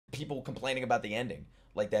people complaining about the ending,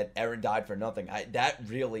 like that Eren died for nothing. That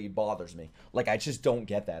really bothers me. Like, I just don't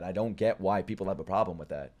get that. I don't get why people have a problem with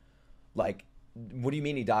that. Like, what do you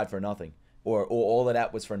mean he died for nothing? Or all of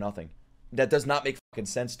that was for nothing? That does not make fucking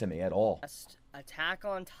sense to me at all. Attack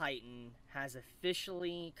on Titan has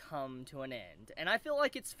officially come to an end, and I feel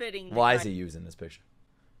like it's fitting. Why is he using this picture?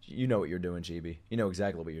 You know what you're doing, GB. You know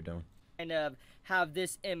exactly what you're doing. Kind of have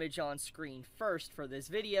this image on screen first for this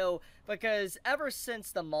video, because ever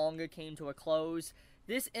since the manga came to a close,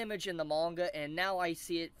 this image in the manga, and now I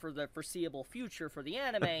see it for the foreseeable future for the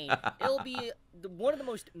anime, it'll be one of the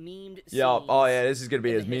most memed scenes. Yeah, oh yeah, this is gonna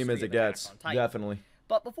be as meme as it gets. Definitely.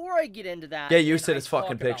 But before I get into that, get used to this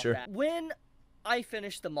fucking picture. When I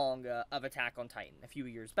finished the manga of Attack on Titan a few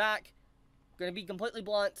years back, gonna be completely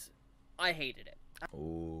blunt, I hated it.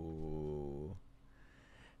 Ooh.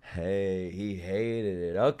 Hey, he hated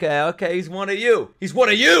it. Okay, he's one of you. He's one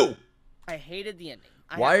of you! I hated the ending.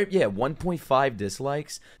 Why? Yeah, 1.5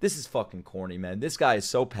 dislikes? This is fucking corny, man. This guy is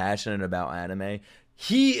so passionate about anime.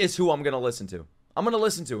 He is who I'm gonna listen to. I'm gonna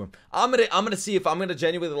listen to him. I'm gonna see if I'm gonna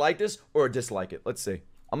genuinely like this or dislike it. Let's see.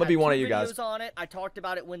 I'm gonna be one of you guys. On it. I talked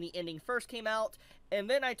about it when the ending first came out, and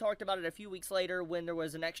then I talked about it a few weeks later when there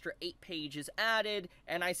was an extra 8 pages added,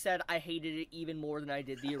 and I said I hated it even more than I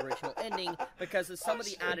did the original ending because some of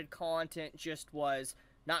the added content just was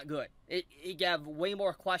not good. It gave way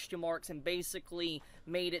more question marks and basically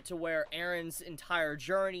made it to where Eren's entire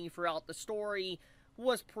journey throughout the story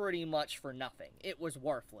was pretty much for nothing. It was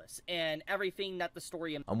worthless, and everything that the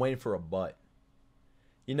story... I'm waiting for a butt.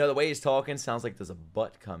 You know, the way he's talking sounds like there's a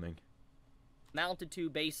butt coming. ...amounted to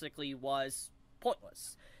basically was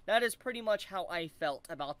pointless. That is pretty much how I felt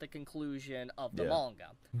about the conclusion of the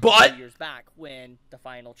manga. But... 2 years back when the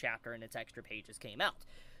final chapter and its extra pages came out.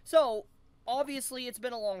 So, obviously, it's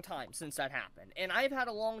been a long time since that happened, and I've had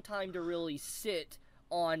a long time to really sit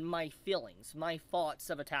on my feelings, my thoughts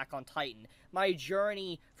of Attack on Titan, my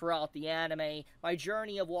journey throughout the anime, my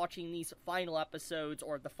journey of watching these final episodes,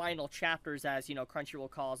 or the final chapters as, you know,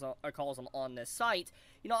 Crunchyroll calls them on this site.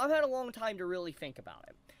 You know, I've had a long time to really think about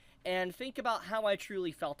it, and think about how I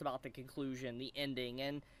truly felt about the conclusion, the ending,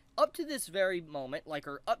 and up to this very moment,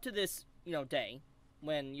 or up to this, you know, day,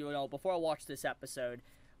 when, you know, before I watched this episode,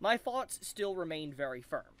 my thoughts still remained very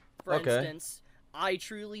firm. For instance, I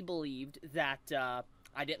truly believed that,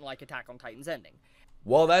 I didn't like Attack on Titan's ending.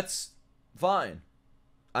 Well, that's fine.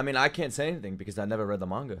 I mean, I can't say anything because I never read the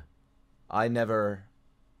manga. I've never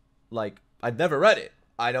read it.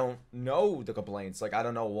 I don't know the complaints. Like, I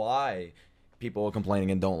don't know why people are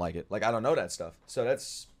complaining and don't like it. Like, I don't know that stuff. So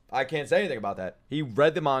I can't say anything about that. He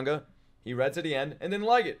read the manga, he read to the end, and didn't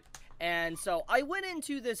like it. And so I went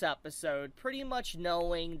into this episode pretty much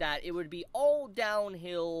knowing that it would be all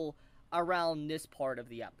downhill around this part of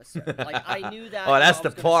the episode. Like, I knew that that's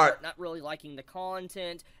the part. Not really liking the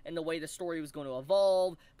content and the way the story was going to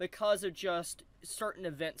evolve because of just certain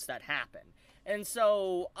events that happened. And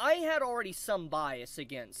so I had already some bias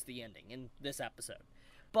against the ending in this episode.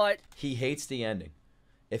 But he hates the ending.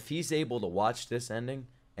 If he's able to watch this ending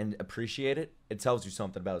and appreciate it, it tells you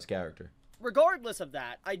something about his character. Regardless of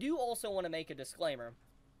that, I do also want to make a disclaimer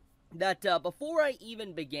that before I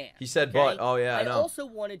even began... He said, but, oh yeah, I know. I also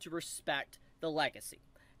wanted to respect the legacy.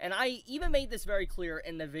 And I even made this very clear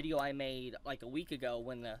in the video I made like a week ago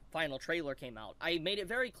when the final trailer came out. I made it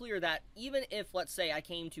very clear that even if, let's say, I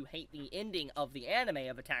came to hate the ending of the anime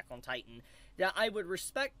of Attack on Titan, that I would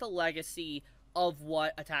respect the legacy of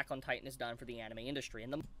what Attack on Titan has done for the anime industry.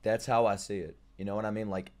 And that's how I see it. You know what I mean?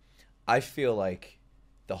 Like, I feel like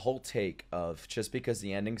the whole take of just because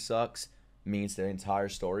the ending sucks means the entire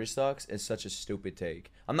story sucks is such a stupid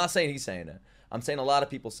take. I'm not saying he's saying it. I'm saying a lot of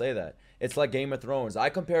people say that. It's like Game of Thrones. I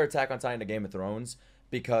compare Attack on Titan to Game of Thrones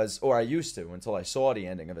because, or I used to until I saw the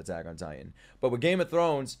ending of Attack on Titan. But with Game of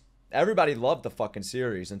Thrones, everybody loved the fucking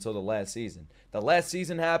series until the last season. The last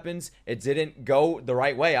season happens. It didn't go the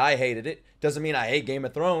right way. I hated it. Doesn't mean I hate Game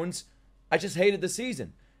of Thrones. I just hated the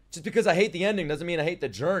season. Just because I hate the ending doesn't mean I hate the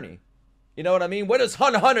journey. You know what I mean? What does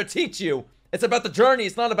Hunter x Hunter teach you? It's about the journey.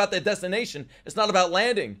 It's not about the destination. It's not about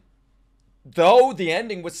landing. Though the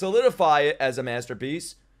ending would solidify it as a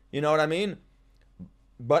masterpiece. You know what I mean?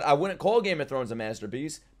 But I wouldn't call Game of Thrones a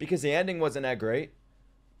masterpiece because the ending wasn't that great.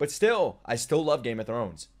 But still, I still love Game of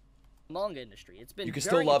Thrones. Manga industry. It's been you can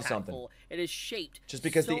very still love impactful. something. It is shaped. Just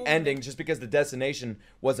because the ending, just because the destination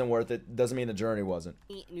wasn't worth it, doesn't mean the journey wasn't.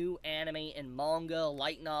 New anime and manga,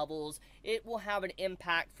 light novels, it will have an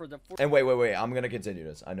impact for the... And wait. I'm going to continue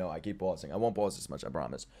this. I know, I keep pausing. I won't pause this much, I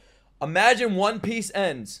promise. Imagine One Piece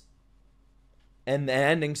ends, and the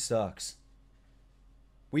ending sucks.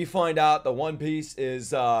 We find out the One Piece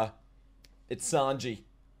is, it's Sanji.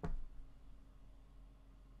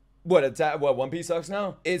 What One Piece sucks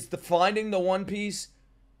now? Is the finding the One Piece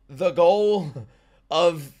the goal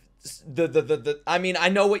of the I mean, I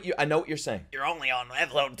know what you're saying. You're only on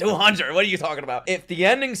episode 200. What are you talking about? If the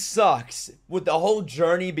ending sucks, would the whole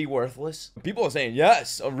journey be worthless? People are saying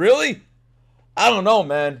yes. Oh, really? I don't know,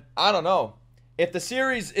 man. I don't know. If the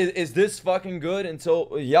series is this fucking good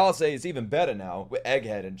until y'all say it's even better now with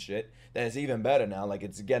Egghead and shit, then it's even better now. Like,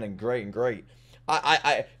 it's getting great and great.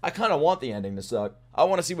 I kind of want the ending to suck. I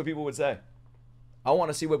want to see what people would say. I want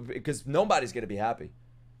to see what, because nobody's gonna be happy.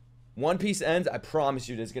 One Piece ends, I promise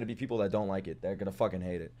you there's going to be people that don't like it. They're going to fucking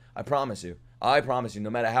hate it. I promise you. I promise you. No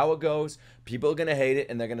matter how it goes, people are going to hate it,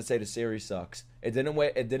 and they're going to say the series sucks. It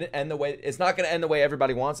didn't end the way, it's not going to end the way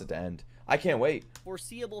everybody wants it to end. I can't wait.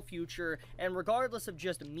 Foreseeable future, and regardless of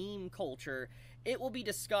just meme culture, it will be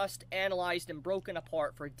discussed, analyzed, and broken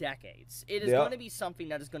apart for decades. It is going to be something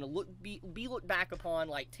that is going to be looked back upon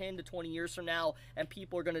like 10 to 20 years from now, and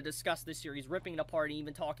people are going to discuss this series, ripping it apart, and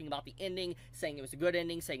even talking about the ending, saying it was a good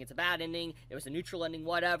ending, saying it's a bad ending, it was a neutral ending,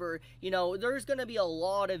 whatever. You know, there's going to be a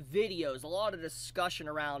lot of videos, a lot of discussion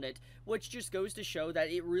around it, which just goes to show that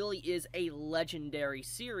it really is a legendary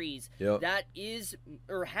series that is,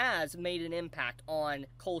 or has made an impact on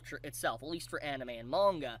culture itself, at least for anime and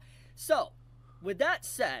manga. So, with that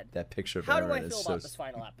said, that picture of how do I feel about this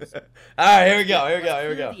final episode? All right, here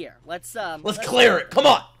we go. Let's clear it. Come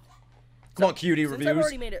on. Come on, cutie reviews. I've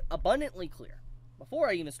already made it abundantly clear, before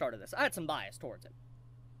I even started this, I had some bias towards it.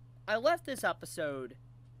 I left this episode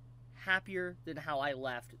happier than how I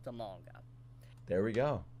left the manga. There we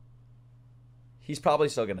go. He's probably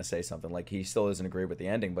still going to say something like he still doesn't agree with the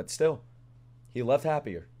ending, but still, he left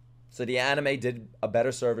happier. So the anime did a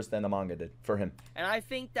better service than the manga did for him. And I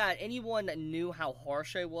think that anyone that knew how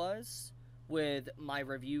harsh I was with my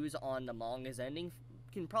reviews on the manga's ending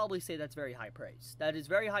can probably say that's very high praise. That is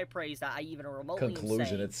very high praise that I even remotely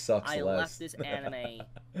conclusion, it sucks I less. left this anime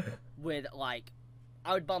with, like,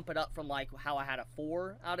 I would bump it up from, like, how I had a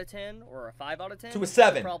 4 out of 10 or a 5 out of 10 to a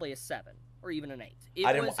 7. Probably a 7 or even an 8.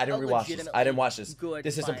 I didn't rewatch this. I didn't watch this.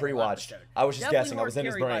 This isn't pre-watched. I was just guessing. I was in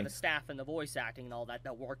his brain. By the staff and the voice acting and all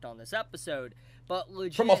that worked on this episode, but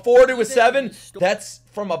legit, from a 4 to a 7, that's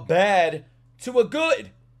from a bad to a good.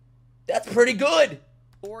 That's pretty good.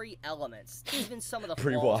 Story elements, even some of the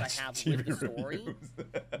flaws I have with the story,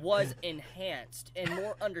 was enhanced and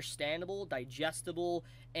more understandable, digestible,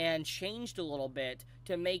 and changed a little bit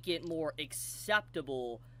to make it more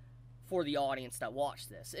acceptable for the audience that watched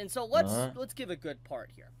this. And so let's give a good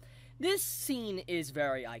part here. This scene is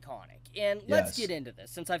very iconic, and let's get into this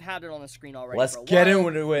since I've had it on the screen already. Let's for a get while.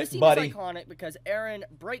 into it, this scene buddy. Is iconic because Eren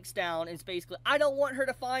breaks down and is basically, I don't want her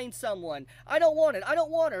to find someone. I don't want it. I don't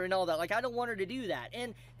want her and all that. Like, I don't want her to do that.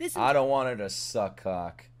 And this I don't want her to suck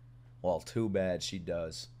cock. Well, too bad she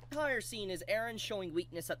does. Entire scene is Eren showing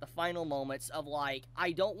weakness at the final moments of, like,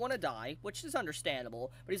 I don't want to die, which is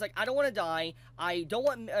understandable, but he's like, I don't want to die, I don't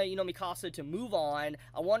want, Mikasa to move on,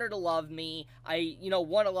 I want her to love me, I,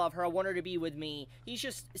 want to love her, I want her to be with me. He's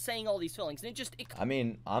just saying all these feelings, and I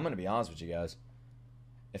mean, I'm gonna be honest with you guys.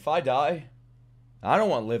 If I die, I don't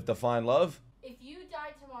want Liv to find love. If you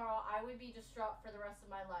died tomorrow, I would be distraught for the rest of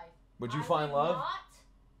my life. Would you find love?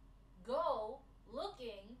 I would not go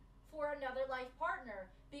looking for another life partner.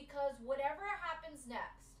 Because whatever happens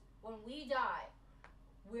next, when we die,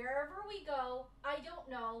 wherever we go, I don't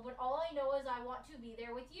know, but all I know is I want to be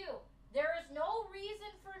there with you. There is no reason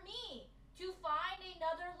for me to find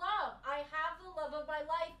another love. I have the love of my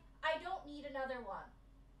life. I don't need another one.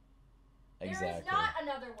 Exactly. There is not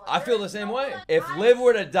another one. I feel the same way. If Liv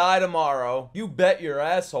were to die tomorrow, you bet your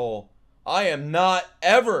asshole, I am not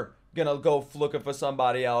ever gonna go looking for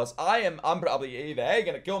somebody else. I'm probably either A,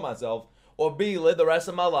 gonna kill myself, or B, live the rest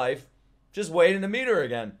of my life just waiting to meet her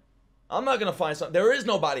again. I'm not going to find something. There is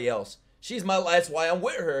nobody else. She's my, that's why I'm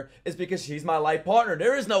with her, is because she's my life partner.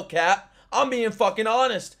 There is no cap. I'm being fucking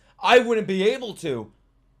honest. I wouldn't be able to.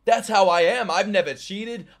 That's how I am. I've never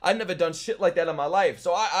cheated. I've never done shit like that in my life.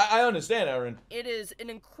 So I understand, Eren. It is an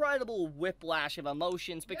incredible whiplash of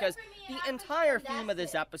emotions because the entire theme of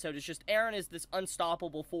this episode is just Eren is this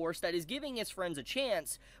unstoppable force that is giving his friends a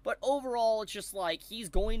chance, but overall it's just like he's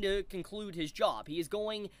going to conclude his job. He is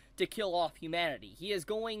going to kill off humanity. He is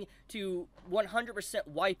going to 100%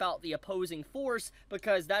 wipe out the opposing force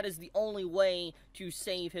because that is the only way to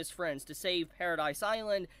save his friends, to save Paradise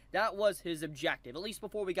Island. That was his objective, at least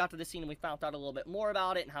before we got to the scene and we found out a little bit more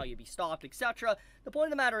about it and how you'd be stopped, etc. The point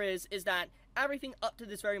of the matter is that everything up to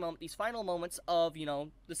this very moment, these final moments of,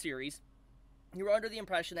 the series, you were under the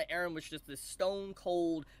impression that Eren was just this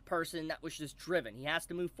stone-cold person that was just driven. He has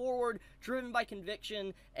to move forward, driven by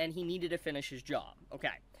conviction, and he needed to finish his job. Okay.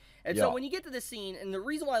 And so when you get to this scene, and the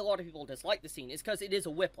reason why a lot of people dislike the scene is because it is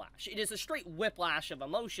a whiplash. It is a straight whiplash of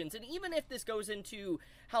emotions. And even if this goes into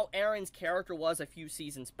how Aaron's character was a few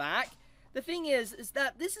seasons back, the thing is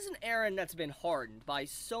that this is an Aaron that's been hardened by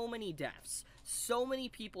so many deaths. So many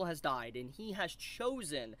people has died, and he has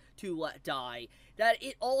chosen to let die, that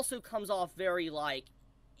it also comes off very like,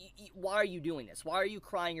 why are you doing this? Why are you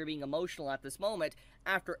crying or being emotional at this moment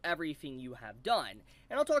after everything you have done?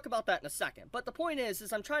 And I'll talk about that in a second. But the point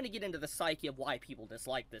is I'm trying to get into the psyche of why people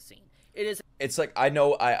dislike this scene. It's like, I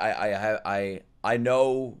know I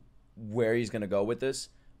know where he's gonna go with this,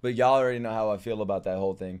 but y'all already know how I feel about that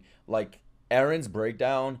whole thing. Like, Aaron's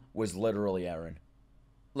breakdown was literally Aaron.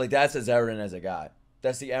 Like, that's as Aaron as it got.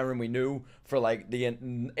 That's the Aaron we knew for like the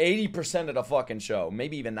 80% of the fucking show,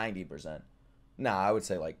 maybe even 90%. Nah, I would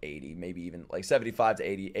say like 80, maybe even like 75 to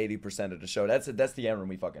 80% of the show. That's the Aaron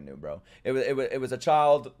we fucking knew, bro. It was a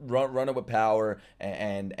child running with power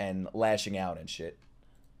and lashing out and shit.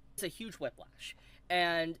 It's a huge whiplash.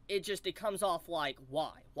 And it comes off like,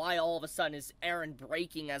 why? Why all of a sudden is Aaron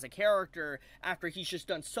breaking as a character after he's just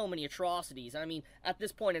done so many atrocities? And I mean, at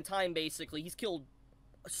this point in time, basically, he's killed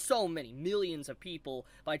so many millions of people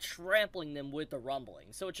by trampling them with the rumbling.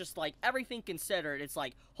 So it's just like, everything considered, it's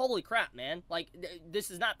like, holy crap, man. Like,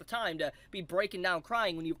 this is not the time to be breaking down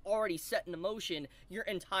crying when you've already set in motion your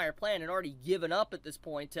entire plan and already given up at this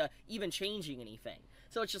point to even changing anything.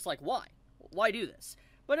 So it's just like, why? Why do this?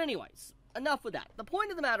 But anyways, enough with that. The point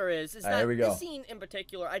of the matter is that this scene in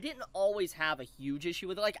particular, I didn't always have a huge issue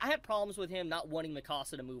with it. Like, I had problems with him not wanting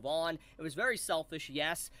Mikasa to move on. It was very selfish,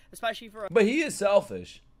 yes, especially for... But he is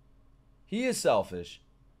selfish. He is selfish.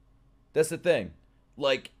 That's the thing.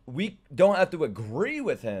 Like, we don't have to agree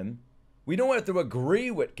with him. We don't have to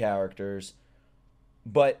agree with characters.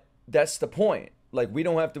 But that's the point. Like, we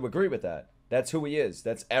don't have to agree with that. That's who he is.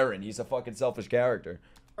 That's Eren. He's a fucking selfish character.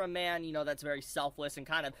 For a man, you know, that's very selfless and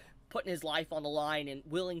kind of putting his life on the line and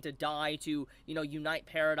willing to die to, you know, unite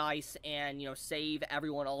Paradise and, you know, save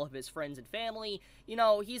everyone, all of his friends and family. You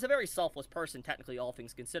know, he's a very selfless person, technically, all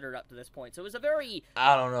things considered up to this point. So it was a very...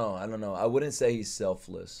 I don't know. I wouldn't say he's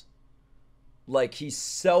selfless. Like, he's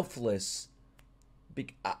selfless.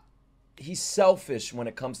 He's selfish when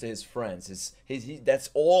it comes to his friends. That's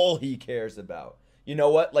all he cares about. You know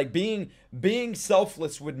what? Like, being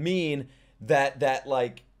selfless would mean that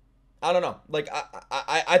like... I don't know. Like,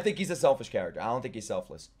 I think he's a selfish character. I don't think he's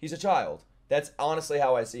selfless. He's a child. That's honestly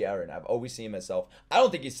how I see Eren. I've always seen him as I don't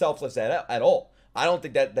think he's selfless at all. I don't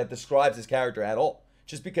think that describes his character at all.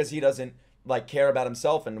 Just because he doesn't, like, care about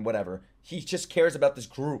himself and whatever. He just cares about this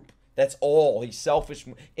group. That's all. He's selfish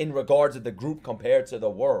in regards to the group compared to the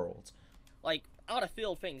world. Like, out of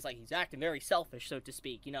field things, like, he's acting very selfish, so to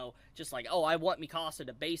speak, you know, just like, oh, I want Mikasa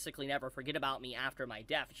to basically never forget about me after my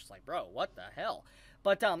death. It's just like, bro, what the hell?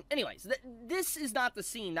 But, anyways, this is not the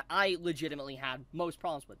scene that I legitimately had most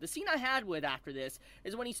problems with. The scene I had with after this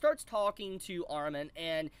is when he starts talking to Armin,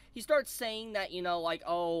 and he starts saying that, you know, like,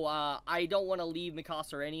 oh, I don't want to leave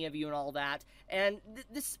Mikasa or any of you and all that. And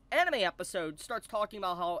this anime episode starts talking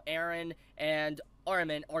about how Eren and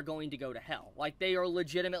Armin are going to go to hell. Like, they are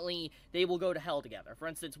legitimately, they will go to hell together. For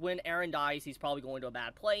instance, when Eren dies, he's probably going to a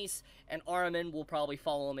bad place, and Armin will probably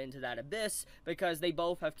follow him into that abyss, because they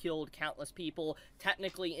both have killed countless people.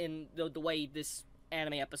 Technically, in the way this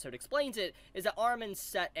anime episode explains it, is that Armin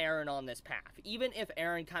set Eren on this path. Even if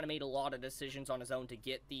Eren kind of made a lot of decisions on his own to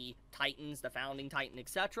get the Titans, the Founding Titan,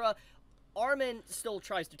 etc., Armin still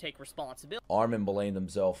tries to take responsibility. Armin blamed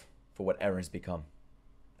himself for what Eren's become.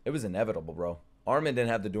 It was inevitable, bro. Armin didn't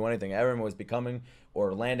have to do anything. Eren was becoming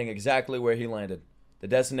or landing exactly where he landed. The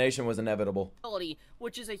destination was inevitable.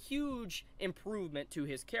 Which is a huge improvement to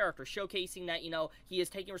his character, showcasing that, you know, he is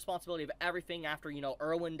taking responsibility of everything after, you know,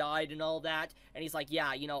 Erwin died and all that. And he's like,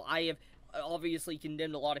 yeah, you know, I have obviously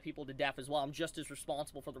condemned a lot of people to death as well. I'm just as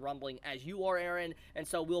responsible for the rumbling as you are, Eren, and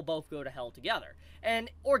so we'll both go to hell together. And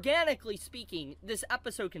organically speaking, this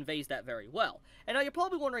episode conveys that very well. And now you're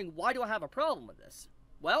probably wondering, why do I have a problem with this?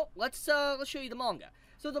 Well, let's show you the manga.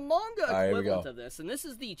 So the manga equivalent of this, and this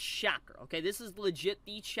is the chapter, okay? This is legit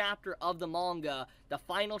the chapter of the manga, the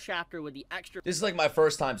final chapter with the extra... This is like my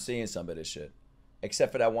first time seeing some of this shit.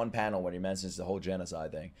 Except for that one panel when he mentions the whole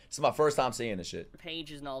genocide thing. This is my first time seeing this shit.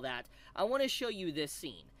 Pages and all that. I want to show you this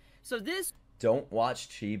scene. So this... Don't watch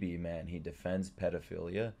Chibi, man. He defends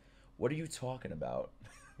pedophilia. What are you talking about?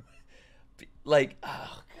 Like,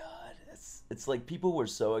 oh, God. It's like people were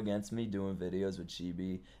so against me doing videos with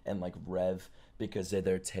Chibi and, like, Rev because of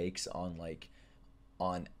their takes on, like,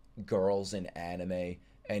 on girls in anime.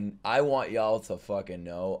 And I want y'all to fucking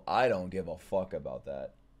know I don't give a fuck about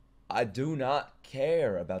that. I do not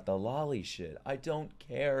care about the lolly shit. I don't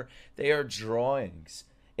care. They are drawings.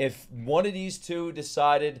 If one of these two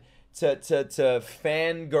decided to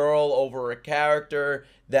fangirl over a character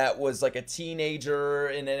that was like a teenager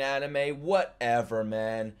in an anime, whatever,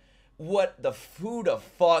 man. Who the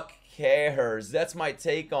fuck cares? That's my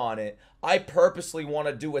take on it. I purposely want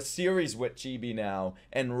to do a series with Chibi now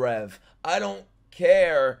and Rev. I don't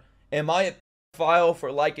care. Am I a pedophile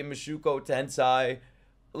for liking Mushoku Tensei?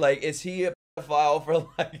 Like, is he a pedophile for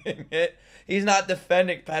liking it? He's not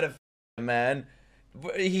defending pedophilia, man.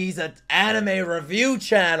 He's an anime review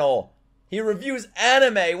channel. He reviews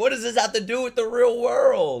anime. What does this have to do with the real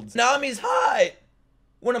world? Nami's hot.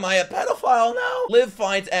 What am I, a pedophile now? Liv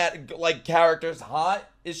finds like characters hot.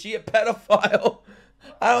 Is she a pedophile?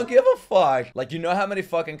 I don't give a fuck. Like, you know how many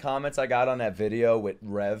fucking comments I got on that video with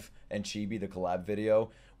Rev and Chibi, the collab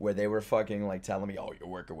video, where they were fucking like telling me, oh, you're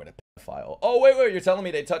working with a pedophile. Oh, wait, you're telling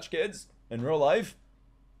me they touch kids in real life?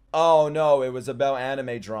 Oh, no, it was about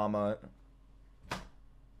anime drama.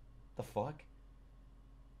 The fuck?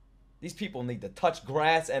 These people need to touch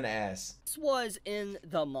grass and ass. This was in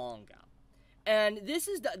the manga. And this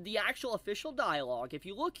is the actual official dialogue. If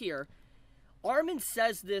you look here, Armin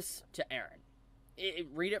says this to Eren.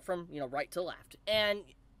 Read it from, right to left. And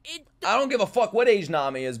I don't give a fuck what age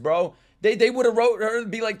Nami is, bro. They would have wrote her to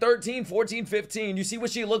be like 13, 14, 15. You see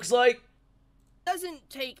what she looks like? Doesn't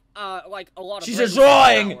take like a lot of she's a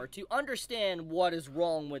drawing to understand what is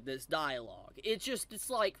wrong with this dialogue. It's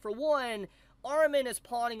like, for one, Armin is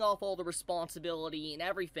pawning off all the responsibility and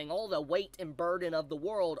everything, all the weight and burden of the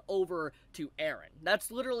world over to Eren.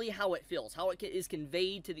 That's literally how it feels, how it is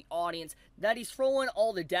conveyed to the audience, that he's throwing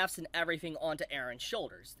all the deaths and everything onto Eren's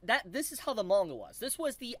shoulders. This is how the manga was. This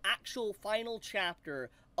was the actual final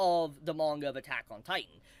chapter of the manga of Attack on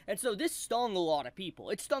Titan. And so this stung a lot of people.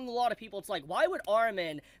 It stung a lot of people. It's like, why would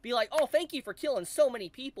Armin be like, oh, thank you for killing so many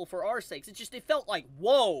people for our sakes? It felt like,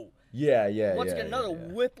 whoa. Yeah. Once again, another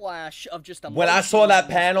whiplash of just when I saw that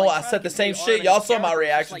panel, I said the same shit. Y'all saw my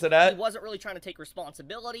reaction to that. He wasn't really trying to take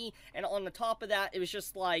responsibility, and on the top of that, it was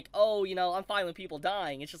just like, oh, I'm fine with people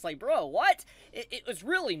dying. It's just like, bro, what? It was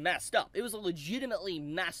really messed up. It was a legitimately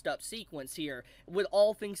messed up sequence here, with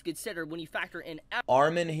all things considered, when you factor in...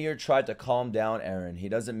 Armin here tried to calm down Eren. He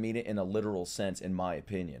doesn't mean it in a literal sense, in my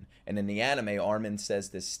opinion. And in the anime, Armin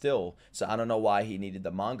says this still, so I don't know why he needed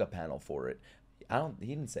the manga panel for it. He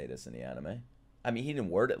didn't say this in the anime. I mean, he didn't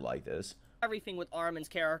word it like this. Everything with Armin's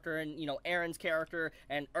character and, Eren's character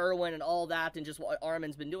and Erwin and all that and just what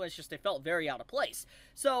Armin's been doing, it felt very out of place.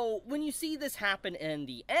 So, when you see this happen in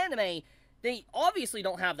the anime, they obviously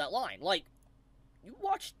don't have that line. Like, you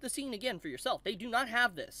watch the scene again for yourself. They do not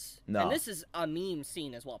have this. No. And this is a meme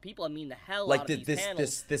scene as well. People have memed the hell out of these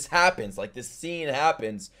panels. This happens. Like, this scene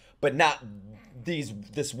happens, but not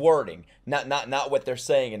this wording. Not what they're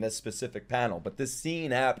saying in this specific panel. But this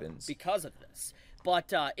scene happens. Because of this.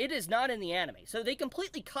 But it is not in the anime. So they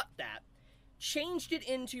completely cut that. Changed it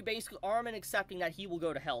into basically Armin accepting that he will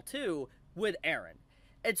go to hell too with Eren.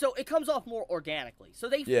 And so it comes off more organically. So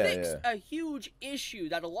they fixed a huge issue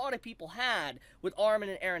that a lot of people had with Armin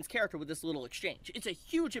and Eren's character with this little exchange. It's a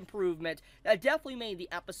huge improvement that definitely made the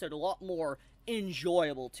episode a lot more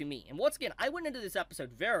enjoyable to me. And once again, I went into this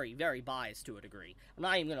episode very, very biased to a degree. I'm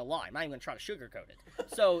not even going to lie. I'm not even going to try to sugarcoat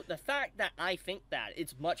it. So the fact that I think that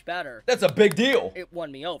it's much better... That's a big deal. It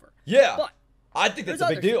won me over. Yeah. But I think that's a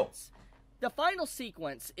big deal. Things. The final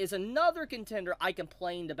sequence is another contender I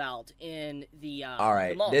complained about in the all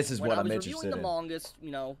right, the manga. This is what I'm interested in. When I was reviewing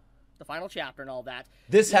the mangas, the final chapter and all that.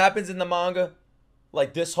 This happens in the manga?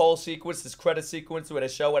 Like, this whole sequence, this credit sequence where they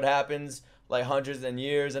show what happens, like, hundreds and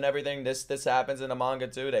years and everything, this happens in the manga,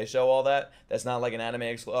 too? They show all that? That's not like an anime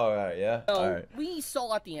exclusive? Oh, all right, yeah? So, all right. We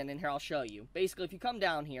saw at the end, and here, I'll show you. Basically, if you come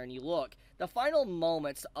down here and you look, the final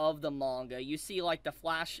moments of the manga, you see, like, the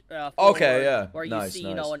flash okay, yeah. Where you see,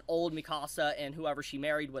 an old Mikasa and whoever she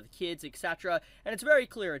married with kids, etc. And it's very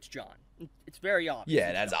clear it's John. It's very obvious.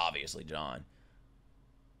 Yeah, that's obviously John.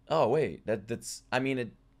 Oh, wait. That's... I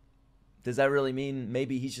mean, does that really mean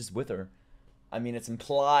maybe he's just with her? I mean, it's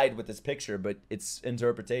implied with this picture, but it's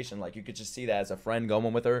interpretation. Like, you could just see that as a friend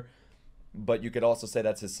going with her, but you could also say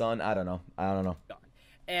that's his son. I don't know.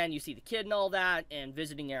 And you see the kid and all that, and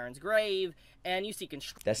visiting Eren's grave, and you see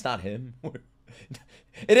That's not him.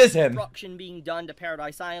 It is him. Construction being done to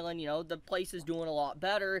Paradise Island. The place is doing a lot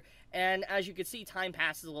better, and as you can see, time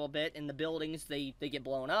passes a little bit, and the buildings, they get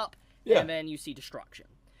blown up, and then you see destruction.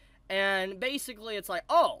 And basically, it's like,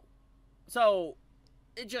 oh, so...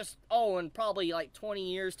 and probably like 20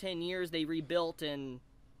 years, 10 years, they rebuilt and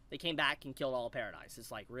they came back and killed all of Paradise.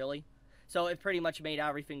 It's like, really? So it pretty much made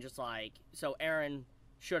everything just like, so Eren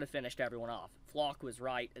should have finished everyone off. Flock was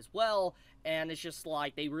right as well, and it's just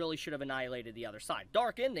like they really should have annihilated the other side.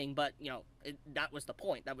 Dark ending, but, you know, that was the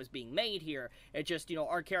point that was being made here. It just, you know,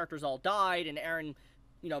 our characters all died, and Eren,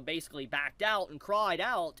 you know, basically backed out and cried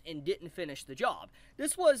out and didn't finish the job.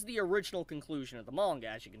 This was the original conclusion of the manga,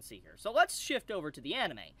 as you can see here. So let's shift over to the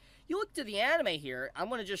anime. You look to the anime here, I'm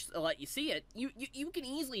going to just let you see it. You can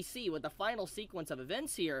easily see with the final sequence of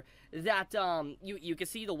events here that you can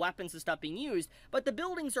see the weapons and stuff being used, but the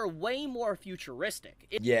buildings are way more futuristic.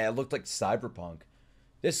 Yeah, it looked like cyberpunk.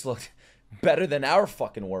 This looked better than our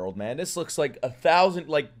fucking world, man. This looks like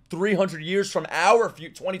 300 years from our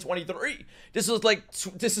 2023. This looks like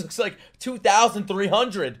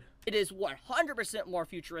 2,300. It is 100% more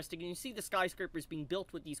futuristic, and you see the skyscrapers being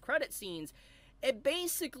built with these credit scenes. It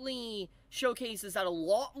basically showcases that a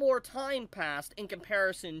lot more time passed in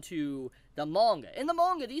comparison to the manga. In the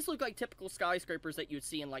manga, these look like typical skyscrapers that you'd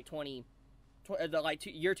see in like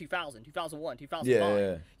year 2000, 2001, 2005.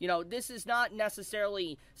 Yeah. You know, this is not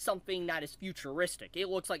necessarily something that is futuristic. It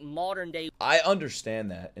looks like modern day. I understand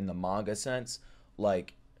that in the manga sense,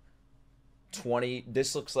 like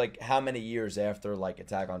this looks like how many years after like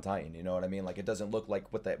Attack on Titan, you know what I mean? Like it doesn't look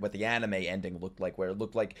like what the anime ending looked like, where it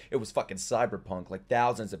looked like it was fucking cyberpunk, like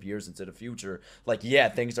thousands of years into the future. Like, yeah,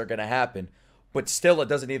 things are gonna happen, but still it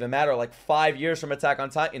doesn't even matter. Like 5 years from Attack on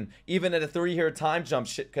Titan, even at a 3-year time jump,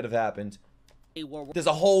 shit could have happened. There's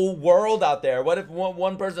a whole world out there. What if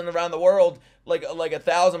one person around the world, like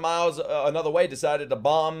 1,000 miles another way, decided to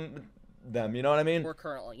bomb them? You know what I mean? We're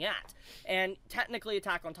currently at. And technically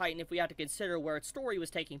Attack on Titan, if we had to consider where its story was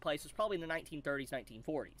taking place, was probably in the 1930s,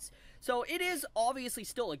 1940s. So it is obviously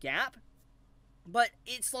still a gap, but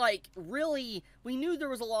it's like, really, we knew there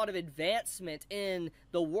was a lot of advancement in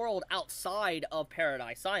the world outside of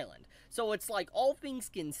Paradise Island. So it's like, all things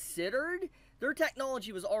considered, their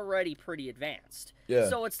technology was already pretty advanced. Yeah.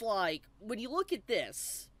 So it's like, when you look at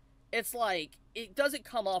this, it's like, it doesn't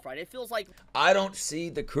come off right. It feels like... I don't see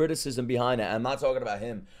the criticism behind it. I'm not talking about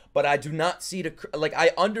him, but I do not see like,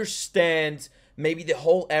 I understand maybe the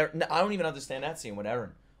whole... I don't even understand that scene with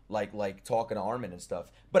Eren, like talking to Armin and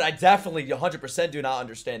stuff. But I definitely 100% do not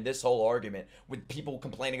understand this whole argument with people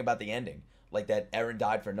complaining about the ending. Like that Eren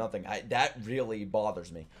died for nothing. That really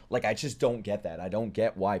bothers me. Like, I just don't get that. I don't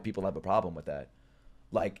get why people have a problem with that.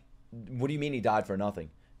 Like, what do you mean he died for nothing?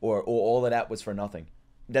 Or all of that was for nothing?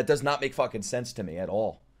 That does not make fucking sense to me at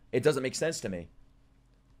all. It doesn't make sense to me.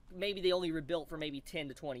 Maybe they only rebuilt for maybe 10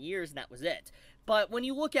 to 20 years and that was it. But when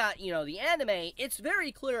you look at, you know, the anime, it's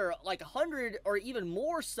very clear, like 100 or even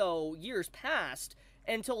more so years passed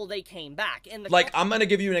until they came back. And like, I'm gonna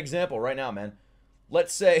give you an example right now, man.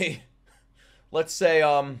 Let's say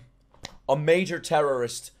a major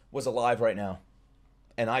terrorist was alive right now,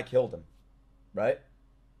 and I killed him, right?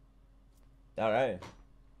 All right.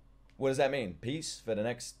 What does that mean? Peace for the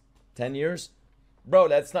next 10 years? Bro,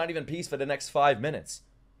 that's not even peace for the next 5 minutes.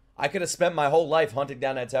 I could have spent my whole life hunting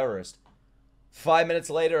down that terrorist. 5 minutes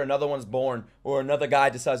later, another one's born, or another guy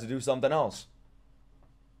decides to do something else.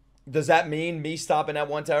 Does that mean me stopping that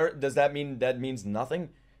one terrorist? Does that mean that means nothing?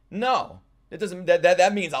 No. It doesn't.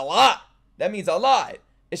 That means a lot. That means a lot.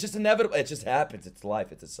 It's just inevitable. It just happens. It's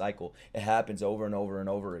life. It's a cycle. It happens over and over and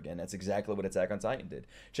over again. That's exactly what Attack on Titan did.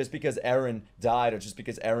 Just because Eren died or just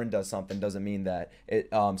because Eren does something doesn't mean that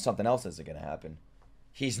something else isn't going to happen.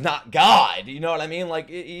 He's not God. You know what I mean? Like,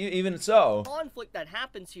 even so. Conflict that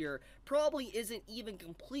happens here probably isn't even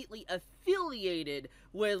completely affiliated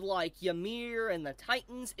with, like, Ymir and the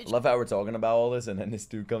Titans. It's I love how we're talking about all this, and then this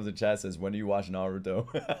dude comes in chat and says, when do you watch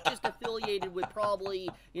Naruto? just affiliated with probably,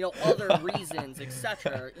 you know, other reasons,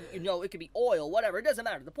 etc. You know, it could be oil, whatever. It doesn't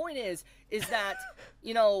matter. The point is that,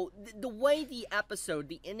 you know, the way the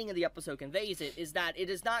ending of the episode conveys it is that it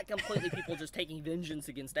is not completely people just taking vengeance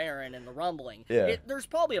against Eren and the rumbling. Yeah. There's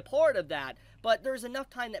probably a part of that, but there's enough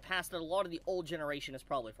time that passed that a lot of the old generation has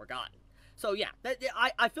probably forgotten. So yeah,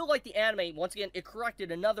 I feel like the anime, once again, it corrected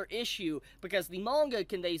another issue because the manga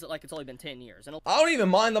conveys it like it's only been 10 years. And I don't even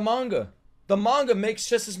mind the manga. The manga makes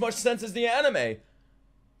just as much sense as the anime.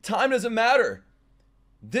 Time doesn't matter.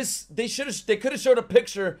 They could have showed a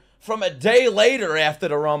picture from a day later after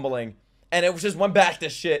the rumbling, and it just went back to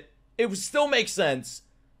shit. It would still make sense.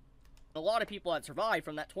 A lot of people that survive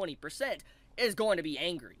from that 20% is going to be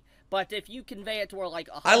angry. But if you convey it to where, like,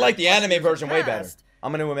 I like the anime version way better.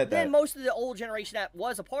 I'm going to admit that. Then most of the old generation that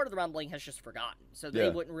was a part of the rumbling has just forgotten. So they Yeah.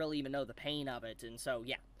 wouldn't really even know the pain of it. And so,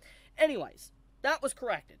 yeah. Anyways, that was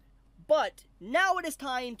corrected. But now it is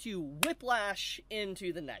time to whiplash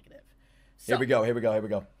into the negative. So, Here we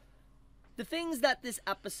go. The things that this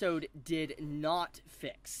episode did not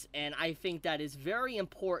fix, and I think that is very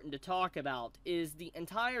important to talk about, is the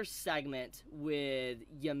entire segment with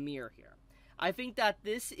Ymir here. I think that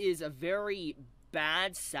this is a very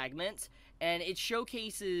bad segment, and it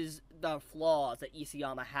showcases the flaws that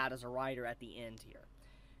Isayama had as a writer at the end here.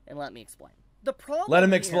 And let me explain. The problem Let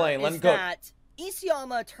him explain. Let him go. that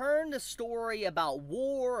Isayama turned a story about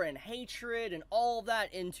war and hatred and all of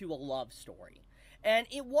that into a love story. And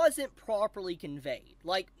it wasn't properly conveyed.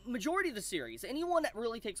 Like, majority of the series, anyone that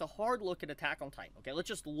really takes a hard look at Attack on Titan, okay, let's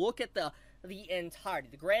just look at the entirety,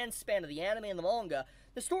 the grand span of the anime and the manga.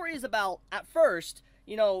 The story is about, at first,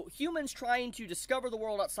 you know, humans trying to discover the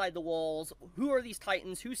world outside the walls. Who are these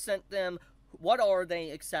Titans? Who sent them? What are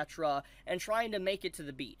they, etc., and trying to make it to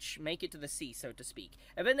the beach, make it to the sea, so to speak.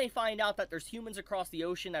 And then they find out that there's humans across the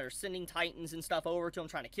ocean that are sending Titans and stuff over to them,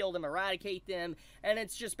 trying to kill them, eradicate them, and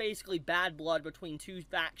it's just basically bad blood between two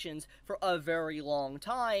factions for a very long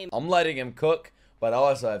time. I'm letting him cook, but I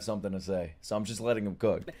also have something to say, so I'm just letting him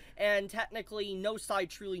cook. And technically, no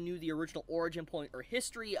side truly knew the original origin point or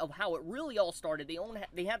history of how it really all started.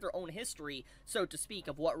 They had their own history, so to speak,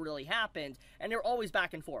 of what really happened, and they're always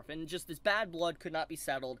back and forth, and just this bad blood could not be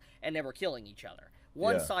settled, and they were killing each other.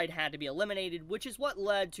 One side had to be eliminated, which is what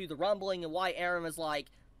led to the rumbling and why Eren was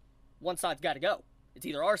like, one side's got to go. It's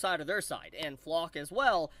either our side or their side. And Floch as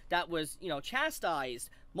well, that was, you know, chastised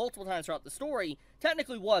multiple times throughout the story,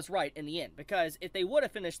 technically was right in the end. Because if they would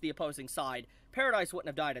have finished the opposing side, Paradise wouldn't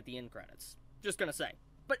have died at the end credits. Just gonna say.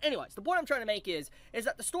 But anyways, the point I'm trying to make is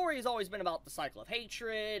that the story has always been about the cycle of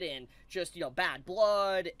hatred and just, you know, bad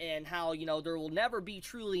blood and how, you know, there will never be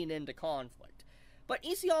truly an end to conflict. But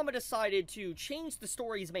Isayama decided to change the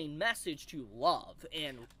story's main message to love,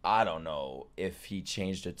 and I don't know if he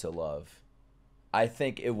changed it to love. I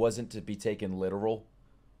think it wasn't to be taken literal,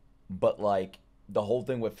 but like the whole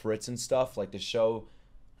thing with Fritz and stuff, like to show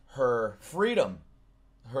her freedom,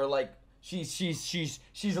 her like she's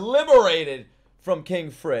liberated from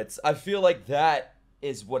King Fritz. I feel like that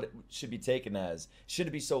is what it should be taken as. Should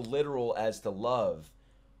it be so literal as to love?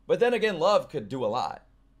 But then again, love could do a lot.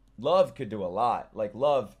 Love could do a lot. Like,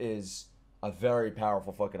 love is a very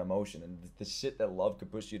powerful fucking emotion, and the shit that love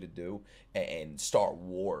could push you to do, and Star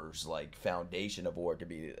Wars, like, foundation of war could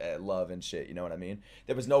be love and shit, you know what I mean?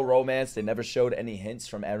 There was no romance. They never showed any hints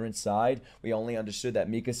from Eren's side. We only understood that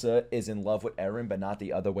Mikasa is in love with Eren, but not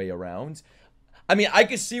the other way around. I mean, I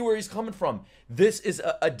can see where he's coming from. This is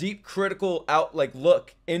a deep critical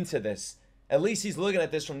look into this. At least he's looking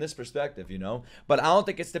at this from this perspective, you know? But I don't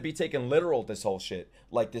think it's to be taken literal, this whole shit.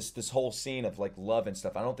 Like, this whole scene of, like, love and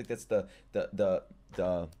stuff. I don't think that's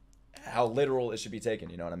the how literal it should be taken,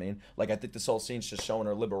 you know what I mean? Like, I think this whole scene's just showing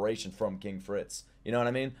her liberation from King Fritz. You know what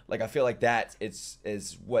I mean? Like, I feel like that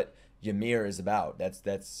is what Ymir is about.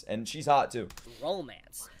 That's and she's hot, too.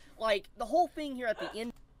 Romance. Like, the whole thing here at the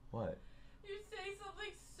end... What? You say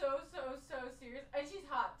something so serious, and she's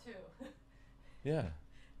hot, too. Yeah.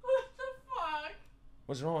 What the fuck?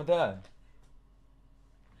 What's wrong with that?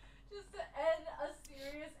 Just to end a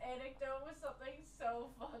serious anecdote with something so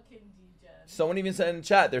fucking degen. Someone even said in the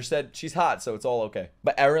chat, they said she's hot, so it's all okay.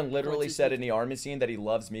 But Eren literally said in the army scene that he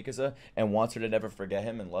loves Mikasa and wants her to never forget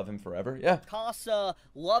him and love him forever. Yeah. Mikasa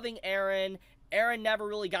loving Eren. Eren never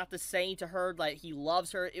really got to say to her that he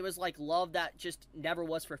loves her. It was like love that just never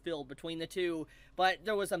was fulfilled between the two. But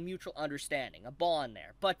there was a mutual understanding, a bond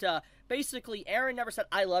there. But basically, Eren never said,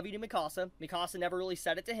 I love you to Mikasa. Mikasa never really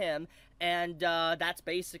said it to him. And that's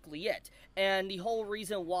basically it. And the whole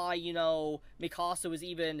reason why, you know, Mikasa was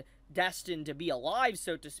even destined to be alive,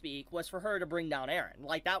 so to speak, was for her to bring down Eren.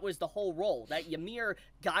 Like, that was the whole role. That Ymir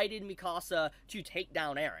guided Mikasa to take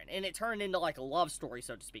down Eren. And it turned into, like, a love story,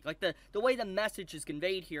 so to speak. Like, the way the message is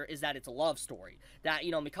conveyed here is that it's a love story. That,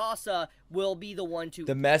 you know, Mikasa will be the one to...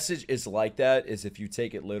 The message is like that, is if you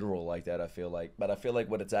take it literal like that, I feel like. But I feel like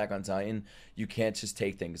with Attack on Titan, you can't just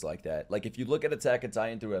take things like that. Like, if you look at Attack on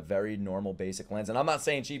Titan through a very normal, basic lens, and I'm not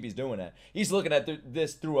saying Chibi's doing that. He's looking at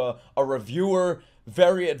this through a reviewer,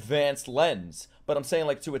 very advanced lens. But I'm saying,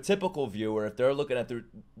 like, to a typical viewer, if they're looking at the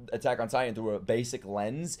Attack on Titan through a basic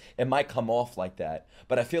lens, it might come off like that.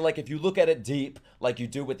 But I feel like if you look at it deep, like you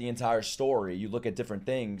do with the entire story, you look at different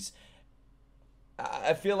things,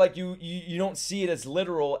 I feel like you don't see it as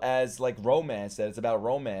literal as, like, romance, that it's about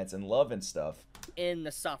romance and love and stuff. In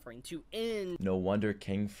the suffering, to end... No wonder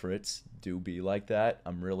King Fritz do be like that.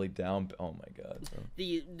 I'm really down... Oh my god. Bro.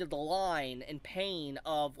 The line and pain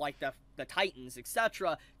of, like, the Titans,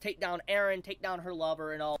 etc. Take down Eren, take down her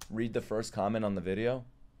lover and all. Read the first comment on the video.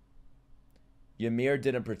 Ymir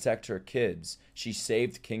didn't protect her kids. She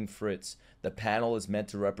saved King Fritz. The panel is meant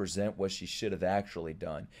to represent what she should have actually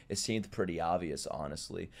done. It seemed pretty obvious,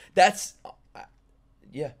 honestly. That's...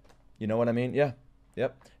 yeah. You know what I mean? Yeah.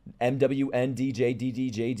 Yep.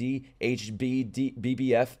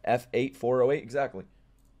 MWNDJDDJDHBBF F8408.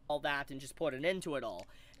 All that and just put an end to it all.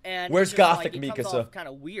 And where's it's just, Gothic like, it comes Mikasa? off kind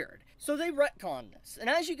of weird. So they retconned this, and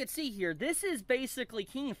as you can see here, this is basically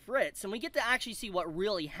King Fritz, and we get to actually see what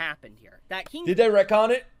really happened here. That King Did they retcon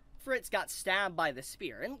it? Fritz got stabbed by the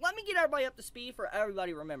spear, and let me get everybody up to speed for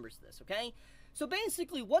everybody remembers this, okay? So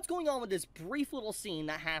basically, what's going on with this brief little scene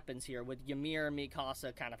that happens here with Ymir and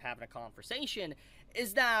Mikasa kind of having a conversation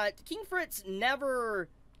is that King Fritz never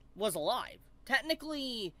was alive.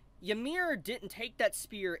 Technically, Ymir didn't take that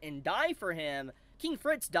spear and die for him. King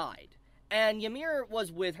Fritz died, and Ymir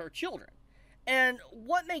was with her children. And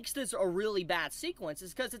what makes this a really bad sequence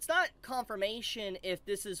is because it's not confirmation if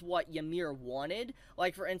this is what Ymir wanted.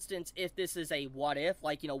 Like, for instance, if this is a what if,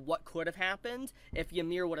 like, you know, what could have happened if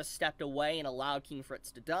Ymir would have stepped away and allowed King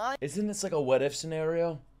Fritz to die. Isn't this like a what if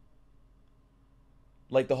scenario?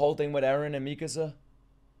 Like the whole thing with Eren and Mikasa?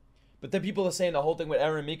 But then people are saying the whole thing with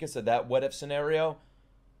Eren and Mikasa, that what if scenario,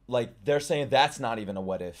 like, they're saying that's not even a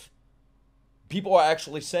what if. People are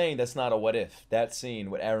actually saying that's not a what if. That scene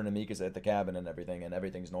with Eren and Mikasa at the cabin and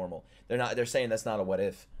everything's normal. They're saying that's not a what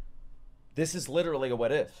if. This is literally a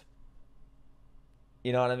what if.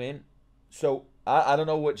 You know what I mean? So I don't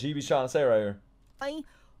know what GB's trying to say right here.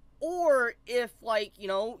 Or if, like, you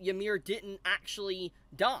know, Ymir didn't actually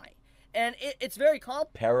die. And it's very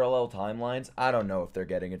complicated. Parallel timelines? I don't know if they're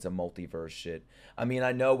getting into multiverse shit. I mean,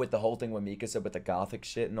 I know with the whole thing with Mikasa, with the Gothic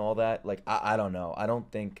shit and all that, like, I don't know. I don't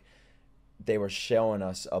think they were showing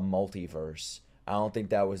us a multiverse. I don't think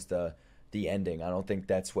that was the ending. I don't think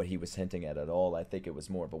that's what he was hinting at all. I think it was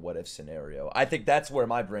more of a what-if scenario. I think that's where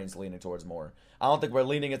my brain's leaning towards more. I don't think we're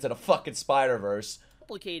leaning into the fucking Spider-Verse.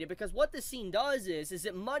 Complicated, because what this scene does is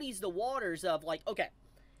it muddies the waters of, like, okay,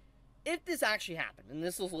 if this actually happened, and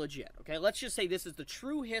this is legit, okay, let's just say this is the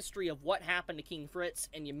true history of what happened to King Fritz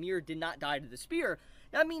and Ymir did not die to the spear,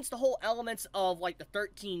 that means the whole elements of, like, the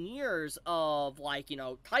 13 years of, like, you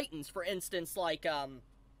know, Titans, for instance, like,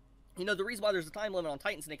 you know, the reason why there's a time limit on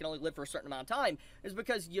Titans and they can only live for a certain amount of time is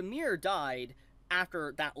because Ymir died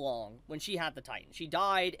after that long when she had the Titan. She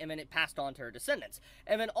died, and then it passed on to her descendants.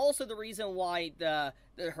 And then also the reason why the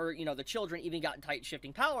children even got Titan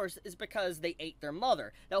shifting powers is because they ate their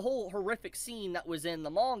mother. That whole horrific scene that was in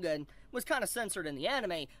the manga was kind of censored in the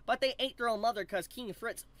anime, but they ate their own mother because King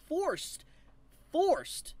Fritz forced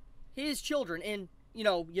his children, and, you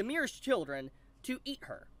know, Ymir's children, to eat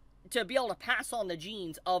her, to be able to pass on the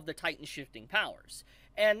genes of the Titan shifting powers.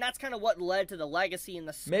 And that's kind of what led to the legacy and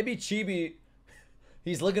the... Maybe Chibi,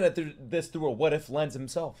 he's looking at this through a what if lens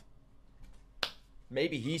himself.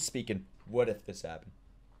 Maybe he's speaking, what if this happened?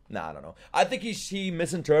 Nah, I don't know. I think he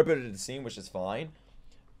misinterpreted the scene, which is fine.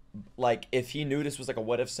 Like, if he knew this was like a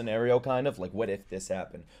what if scenario, kind of, like, what if this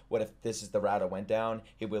happened? What if this is the route I went down?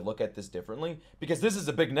 He would look at this differently. Because this is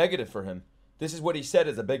a big negative for him. This is what he said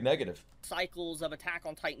is a big negative. Cycles of Attack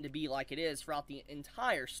on Titan to be like it is throughout the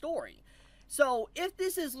entire story. So, if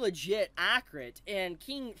this is legit accurate, and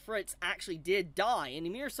King Fritz actually did die, and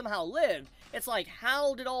Ymir somehow lived, it's like,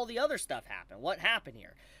 how did all the other stuff happen? What happened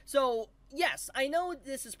here? So, yes, I know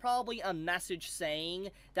this is probably a message saying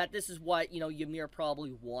that this is what, you know, Ymir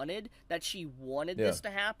probably wanted, that she wanted this to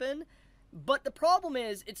happen. But the problem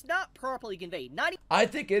is, it's not properly conveyed. I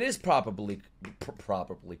think it is properly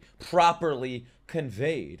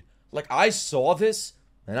conveyed. Like, I saw this,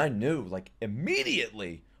 and I knew, like,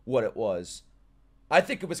 immediately what it was. I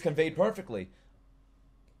think it was conveyed perfectly.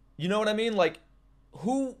 You know what I mean? Like,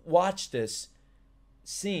 who watched this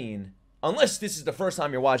scene, unless this is the first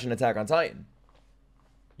time you're watching Attack on Titan?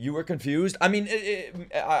 You were confused? I mean,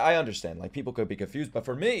 I understand. Like, people could be confused, but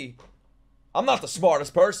for me, I'm not the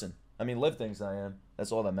smartest person. I mean, Liv thinks I am.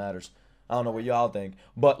 That's all that matters. I don't know what y'all think.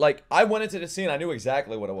 But, like, I went into the scene, I knew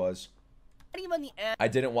exactly what it was. I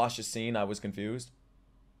didn't watch the scene, I was confused.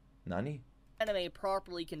 Nani? Anime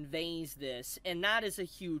properly conveys this, and that is a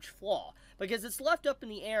huge flaw, because it's left up in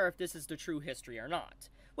the air if this is the true history or not.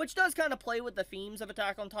 Which does kind of play with the themes of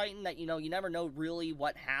Attack on Titan, that, you know, you never know really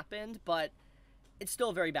what happened, but it's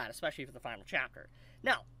still very bad, especially for the final chapter.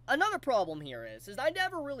 Now, another problem here is I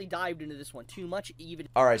never really dived into this one too much, even...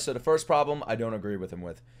 Alright, so the first problem, I don't agree with him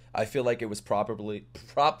with. I feel like it was properly...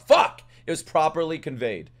 It was properly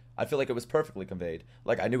conveyed. I feel like it was perfectly conveyed.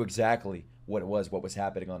 Like, I knew exactly what it was, what was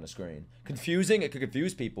happening on the screen. Confusing, it could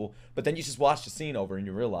confuse people, but then you just watch the scene over and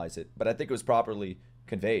you realize it. But I think it was properly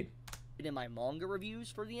conveyed. in my manga reviews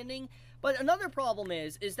for the ending. But another problem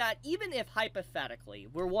is that even if hypothetically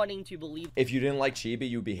we're wanting to believe, if you didn't like Chibi,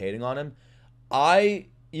 you'd be hating on him.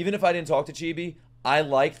 Even if I didn't talk to Chibi, I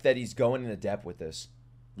like that he's going into depth with this.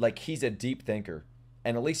 Like, he's a deep thinker.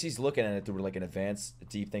 And at least he's looking at it through, like, an advanced,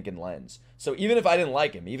 deep thinking lens. So even if I didn't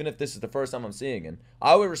like him, even if this is the first time I'm seeing him,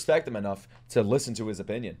 I would respect him enough to listen to his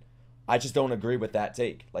opinion. I just don't agree with that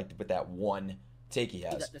take. Like, with that one take he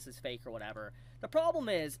has. that this is fake or whatever. The problem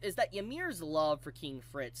is that Ymir's love for King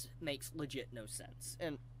Fritz makes legit no sense.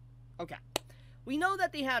 And, okay, we know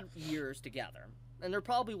that they had years together. And there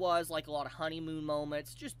probably was, like, a lot of honeymoon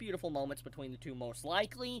moments, just beautiful moments between the two most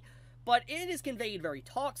likely. But it is conveyed very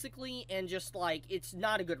toxically, and just, like, it's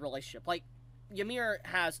not a good relationship. Like, Ymir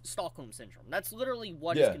has Stockholm Syndrome. That's literally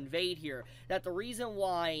what is conveyed here. That the reason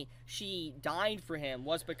why she died for him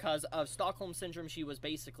was because of Stockholm Syndrome. She was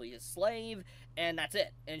basically his slave, and that's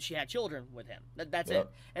it. And she had children with him. That's it.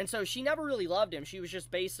 And so she never really loved him. She was just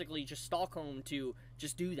basically just Stockholm to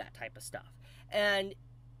just do that type of stuff. And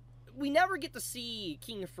we never get to see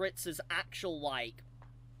King Fritz's actual, like,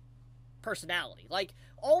 personality. Like,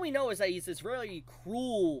 all we know is that he's this very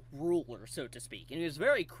cruel ruler, so to speak. And he was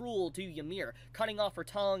very cruel to Ymir, cutting off her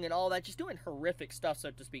tongue and all that, just doing horrific stuff,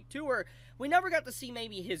 so to speak, to her. We never got to see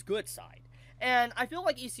maybe his good side. And I feel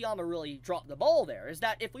like Isayama really dropped the ball there, is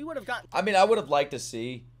that if we would have gotten... I mean, I would have liked to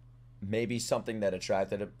see maybe something that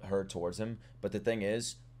attracted her towards him. But the thing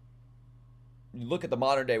is, you look at the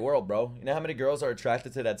modern day world, bro. You know how many girls are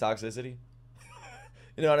attracted to that toxicity?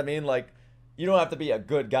 You know what I mean? Like, you don't have to be a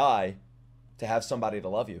good guy to have somebody to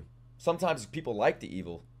love you. Sometimes people like the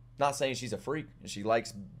evil. Not saying she's a freak and she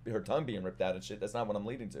likes her tongue being ripped out and shit. That's not what I'm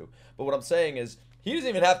leading to. But what I'm saying is, he doesn't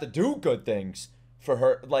even have to do good things for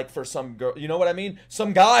her, like for some girl. You know what I mean?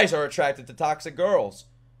 Some guys are attracted to toxic girls.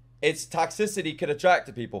 It's toxicity could attract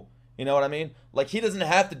to people. You know what I mean? Like, he doesn't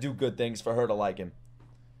have to do good things for her to like him.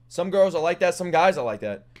 Some girls are like that. Some guys are like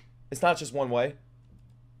that. It's not just one way.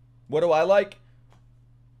 What do I like?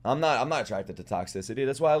 I'm not attracted to toxicity.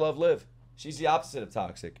 That's why I love Liv. She's the opposite of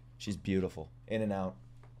toxic. She's beautiful. In and out.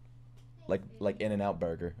 Like In and Out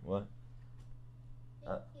Burger. What?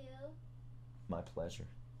 Thank you. My pleasure.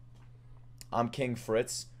 I'm King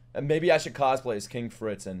Fritz. And maybe I should cosplay as King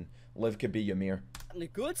Fritz and Liv could be Ymir. On the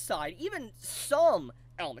good side, even some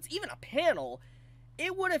elements, even a panel,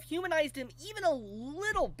 it would have humanized him even a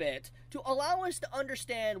little bit to allow us to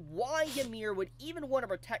understand why Ymir would even want to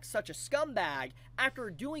protect such a scumbag after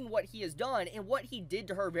doing what he has done and what he did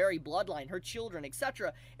to her very bloodline, her children,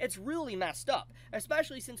 etc. It's really messed up,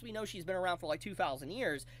 especially since we know she's been around for like 2,000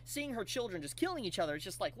 years. Seeing her children just killing each other, it's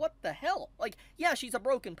just like, what the hell? Like, yeah, she's a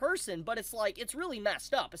broken person, but it's like, it's really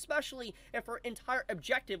messed up, especially if her entire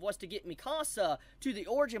objective was to get Mikasa to the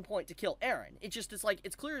origin point to kill Eren. It's like,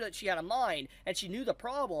 it's clear that she had a mind and she knew the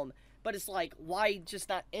problem, but it's like, why just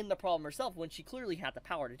not end the problem herself when she clearly had the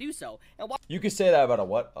power to do so? And why? You could say that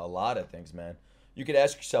about a lot of things, man. You could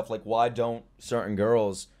ask yourself, like, why don't certain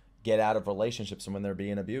girls get out of relationships when they're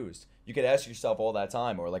being abused? You could ask yourself all that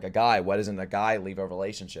time. Or like a guy, why doesn't a guy leave a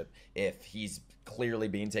relationship if he's clearly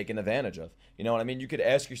being taken advantage of? You know what I mean? You could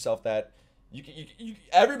ask yourself that.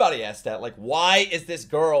 Everybody asks that. Like, why is this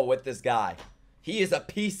girl with this guy? He is a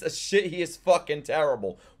piece of shit. He is fucking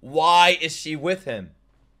terrible. Why is she with him?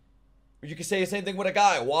 You could say the same thing with a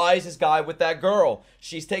guy. Why is this guy with that girl?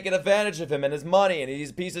 She's taking advantage of him and his money, and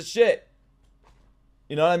he's a piece of shit.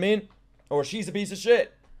 You know what I mean? Or she's a piece of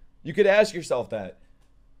shit. You could ask yourself that.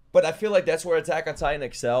 But I feel like that's where Attack on Titan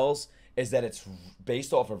excels, is that it's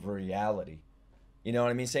based off of reality. You know what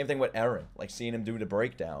I mean? Same thing with Eren. Like, seeing him do the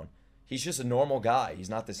breakdown. He's just a normal guy. He's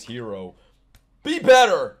not this hero. Be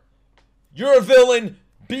better! You're a villain!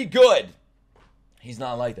 Be good! He's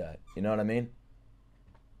not like that. You know what I mean?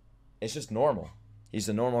 It's just normal. He's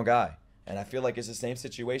a normal guy. And I feel like it's the same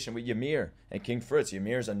situation with Ymir and King Fritz.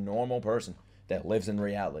 Ymir's a normal person that lives in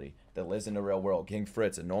reality, that lives in the real world. King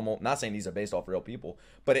Fritz, a normal, not saying these are based off real people,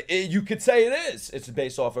 but you could say it is. It's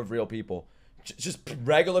based off of real people. Just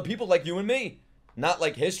regular people like you and me. Not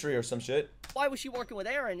like history or some shit. Why was she working with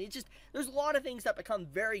Eren? There's a lot of things that become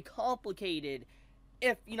very complicated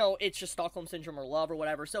if, you know, it's just Stockholm Syndrome or love or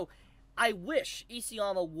whatever. So I wish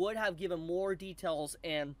Isayama would have given more details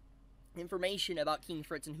and information about King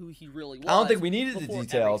Fritz and who he really was. I don't think we needed the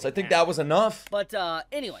details. I think that was enough. But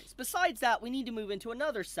anyways, besides that, we need to move into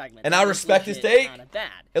another segment. And I respect his take. Bad.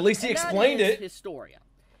 At least he explained it. Historia.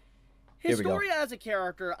 Historia as a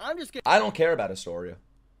character, I don't care about Historia.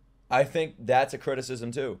 I think that's a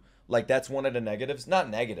criticism too. Like, that's one of the negatives. Not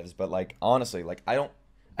negatives, but like, honestly, like, I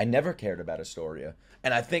never cared about Historia.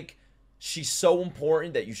 And I think she's so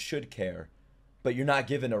important that you should care. but you're not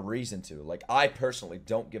given a reason to. Like, I personally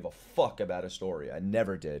don't give a fuck about Historia. I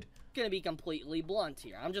never did. Gonna be completely blunt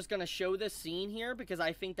here. I'm just gonna show this scene here because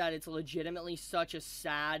I think that it's legitimately such a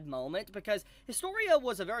sad moment, because Historia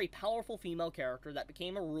was a very powerful female character that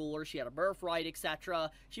became a ruler. She had a birthright, etc.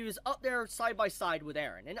 She was up there side by side with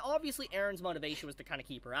Eren, and obviously Eren's motivation was to kind of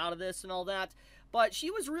keep her out of this and all that, but she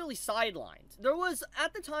was really sidelined. There was,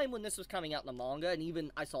 at the time when this was coming out in the manga, and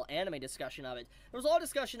even I saw anime discussion of it, there was a lot of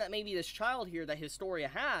discussion that maybe this child here that Historia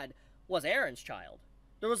had was Eren's child.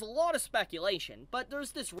 There was a lot of speculation, but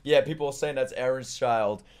there's this... Yeah, people are saying that's Eren's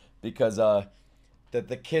child because that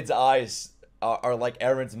the kid's eyes are like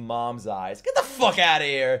Eren's mom's eyes. Get the fuck out of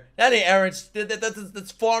here. That ain't Eren's...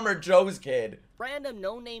 That's Farmer Joe's kid. Random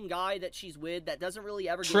no-name guy that she's with that doesn't really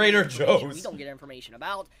ever... Trader Joe's. We don't get information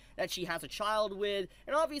about, that she has a child with,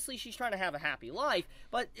 and obviously she's trying to have a happy life,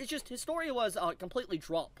 but it's just, Historia was a completely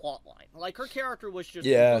dropped plotline. Like, her character was just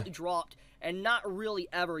completely dropped and not really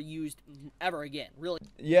ever used ever again, really.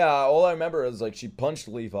 Yeah, all I remember is, like, she punched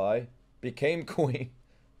Levi, became queen,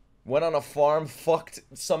 went on a farm, fucked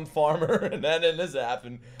some farmer, and then this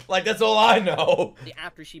happened. Like, that's all I know.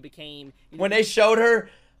 After she became... When they showed her,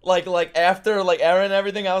 like after, like, Eren and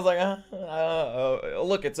everything, I was like,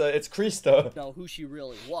 look, it's Krista. Know who she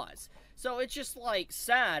really was. So it's just, like,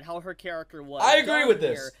 sad how her character was. I agree with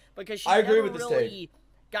this. Because she never never really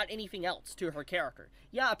got anything else to her character.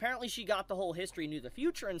 Yeah, apparently she got the whole history, knew the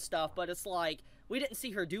future and stuff, but it's like, we didn't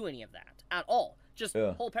see her do any of that at all. Just,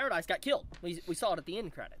 whole Paradise got killed. We saw it at the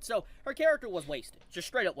end credits. So, her character was wasted. Just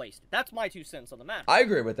straight up wasted. That's my 2 cents on the matter. I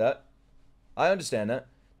agree with that. I understand that.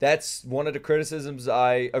 That's one of the criticisms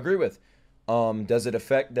I agree with. Does it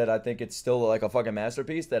affect that I think it's still like a fucking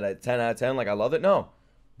masterpiece, that at 10 out of 10, like, I love it? No.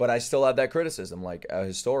 But I still have that criticism, like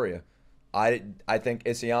Historia. I think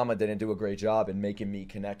Isayama didn't do a great job in making me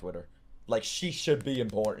connect with her. Like, she should be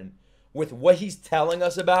important. With what he's telling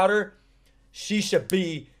us about her, she should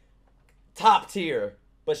be top tier,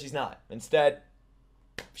 but she's not. Instead,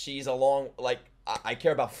 she's along, like, I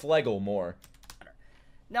care about Flegel more.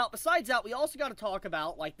 Now, besides that, we also got to talk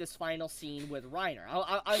about, like, this final scene with Reiner.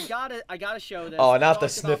 I gotta show this. Oh, not the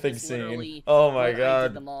sniffing scene. Oh my god. I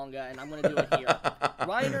did the manga, and I'm gonna do it here.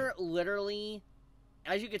 Reiner literally,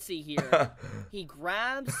 as you can see here, he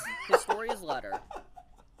grabs Historia's letter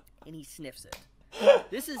and he sniffs it.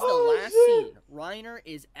 This is the last scene Reiner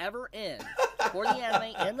is ever in for the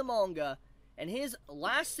anime and the manga, and his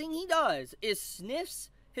last thing he does is sniffs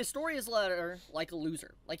Historia's letter like a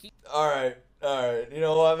loser. Like he. All right. You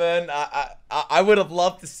know what, man? I would have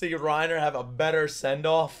loved to see Reiner have a better send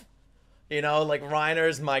off. You know, like,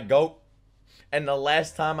 Reiner's my goat, and the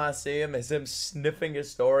last time I see him is him sniffing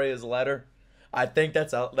Historia's letter. I think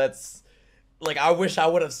that's like, I wish I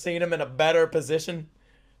would have seen him in a better position,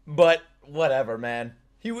 but whatever, man.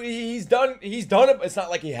 He's done it. It's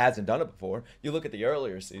not like he hasn't done it before. You look at the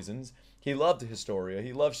earlier seasons. He loved Historia.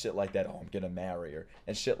 He loved shit like that. Oh, I'm gonna marry her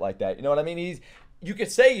and shit like that. You know what I mean? You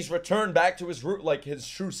could say he's returned back to his root, like his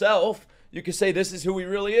true self. You could say this is who he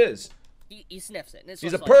really is. He sniffs it. And it's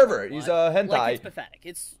he's a like, pervert. He's a hentai. Like, it's pathetic.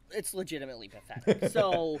 It's legitimately pathetic.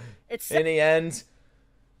 So it's in the end,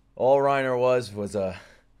 all Reiner was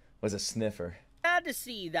a sniffer. Sad to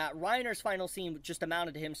see that Reiner's final scene just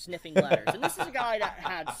amounted to him sniffing letters, and this is a guy that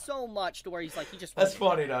had so much to where he's like, he just. That's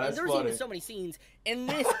funny, though. That's there's funny. Even so many scenes in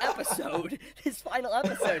this episode, this final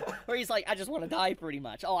episode, where he's like, I just want to die, pretty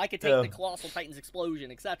much. Oh, I could take the Colossal Titan's explosion,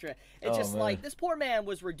 etc. It's just man. like, this poor man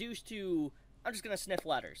was reduced to, I'm just gonna sniff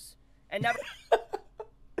letters, and never.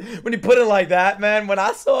 When he put it like that, man, when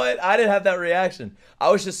I saw it, I didn't have that reaction. I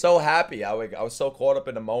was just so happy. I was so caught up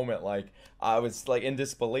in the moment. Like, I was, like, in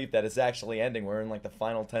disbelief that it's actually ending. We're in, like, the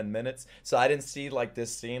final 10 minutes. So I didn't see, like,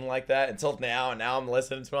 this scene like that until now. And now I'm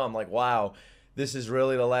listening to it. I'm like, wow, this is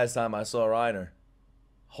really the last time I saw Reiner.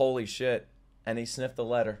 Holy shit. And he sniffed the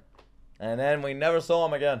letter. And then we never saw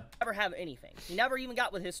him again. Never have anything. He never even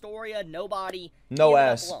got with Historia, nobody. No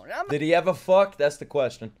ass. Did he ever fuck? That's the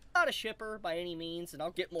question. Not a shipper by any means, and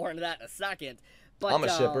I'll get more into that in a second. But I'm a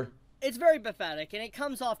shipper. It's very pathetic, and it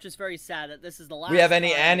comes off just very sad that this is the last. We have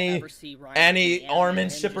any Armin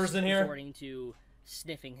shippers in here? Resorting to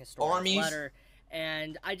sniffing Historia's letter,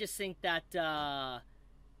 and I just think that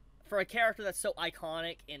for a character that's so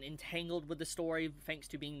iconic and entangled with the story, thanks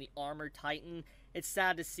to being the Armored Titan, it's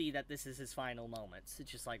sad to see that this is his final moments.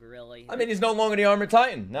 It's just like, really. I mean, he's no longer the Armored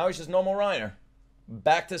Titan. Now he's just normal Reiner.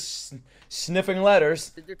 Back to sniffing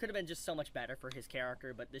letters. There could have been just so much better for his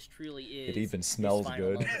character, but this truly is. It even smells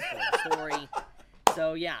good. Story.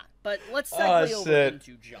 So yeah, but let's segue over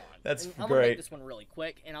into John. That's great. I'm gonna make this one really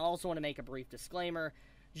quick, and I also want to make a brief disclaimer.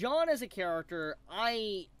 John as a character,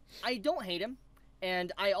 I don't hate him.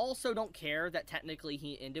 And I also don't care that technically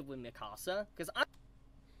he ended with Mikasa, because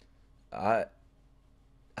I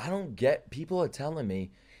don't get. People are telling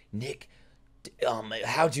me, Nick,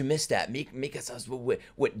 how'd you miss that? Mikasa's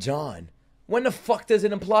with John. When the fuck does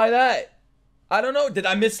it imply that? I don't know. Did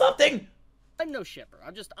I miss something? I'm no shipper.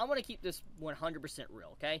 I want to keep this 100% real,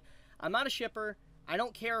 okay? I'm not a shipper. I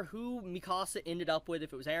don't care who Mikasa ended up with,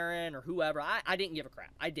 if it was Eren or whoever. I didn't give a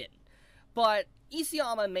crap. I didn't. But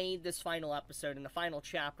Isayama made this final episode and the final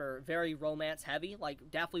chapter very romance heavy.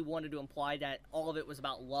 Like, definitely wanted to imply that all of it was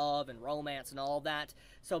about love and romance and all of that.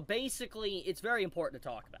 So basically, it's very important to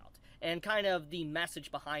talk about. And kind of the message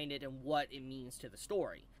behind it and what it means to the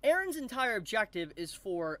story. Eren's entire objective is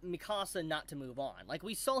for Mikasa not to move on. Like,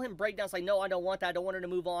 we saw him break down, it's like, no, I don't want that, I don't want her to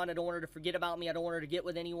move on, I don't want her to forget about me, I don't want her to get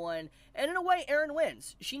with anyone. And in a way, Eren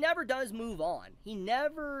wins. She never does move on. He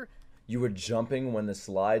never... You were jumping when the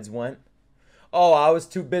slides went? Oh, I was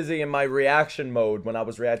too busy in my reaction mode when I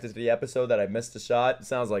was reacting to the episode that I missed a shot.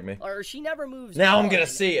 Sounds like me. Or she never moves Now on, I'm gonna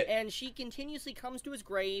see it. And she continuously comes to his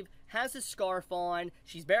grave, has his scarf on,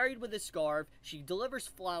 she's buried with his scarf, she delivers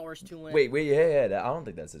flowers to him. Wait, yeah. I don't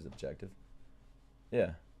think that's his objective.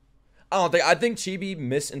 Yeah. I think Chibi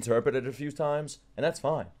misinterpreted it a few times, and that's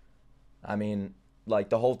fine. I mean, like,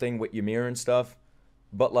 the whole thing with Ymir and stuff.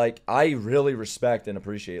 But, like, I really respect and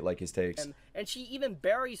appreciate, like, his takes. And she even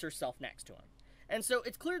buries herself next to him. And so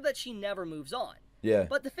it's clear that she never moves on. Yeah.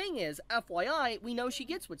 But the thing is, FYI, we know she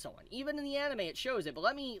gets with someone. Even in the anime, it shows it. But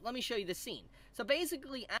let me show you this scene. So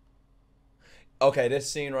basically, okay,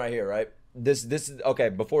 this scene right here, right? This is okay.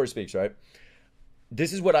 Before he speaks, right?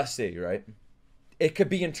 This is what I see, right? It could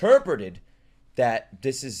be interpreted that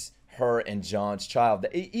this is her and John's child.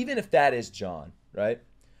 Even if that is John, right?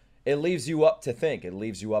 It leaves you up to think. It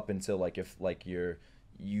leaves you up until like if like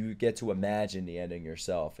you get to imagine the ending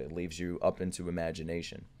yourself. It leaves you up into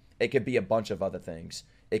imagination. It could be a bunch of other things.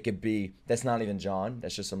 It could be, that's not even John.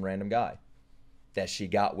 That's just some random guy that she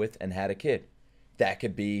got with and had a kid. That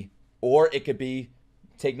could be, or it could be,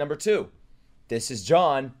 take number 2. This is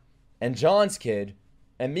John and John's kid,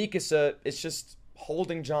 and Mikasa is just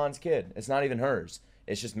holding John's kid. It's not even hers.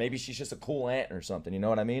 It's just, maybe she's just a cool aunt or something. You know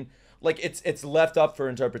what I mean? Like, it's left up for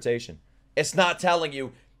interpretation. It's not telling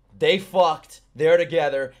you, they fucked, they're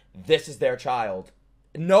together, this is their child.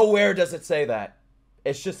 Nowhere does it say that.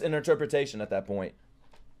 It's just an interpretation at that point.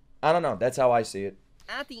 I don't know. That's how I see it.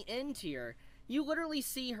 At the end here, you literally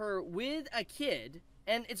see her with a kid,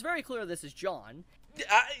 and it's very clear this is John.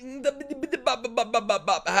 How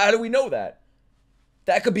do we know that?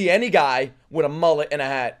 That could be any guy with a mullet and a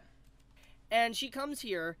hat. And she comes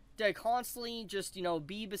here to constantly just,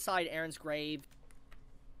 be beside Eren's grave,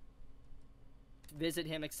 visit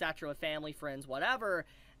him, etc., family, friends, whatever.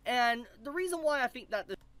 And the reason why I think that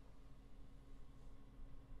this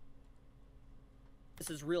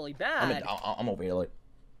is really bad, I'm over here like,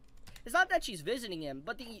 it's not that she's visiting him,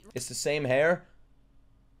 but it's the same hair?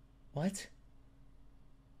 What?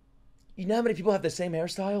 You know how many people have the same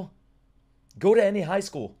hairstyle? Go to any high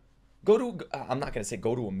school. I'm not going to say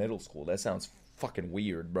go to a middle school. That sounds fucking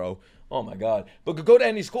weird, bro. Oh my god. But go to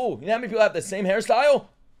any school. You know how many people have the same hairstyle?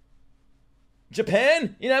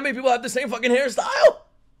 Japan? You know how many people have the same fucking hairstyle?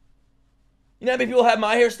 You know how many people have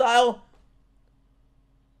my hairstyle?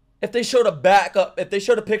 If they showed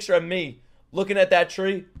a picture of me looking at that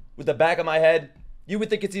tree with the back of my head, you would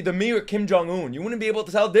think it's either me or Kim Jong-un. You wouldn't be able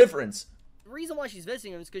to tell the difference. The reason why she's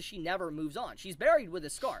visiting him is because she never moves on. She's buried with a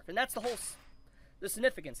scarf, and that's the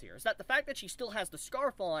significance here, is that the fact that she still has the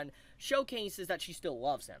scarf on showcases that she still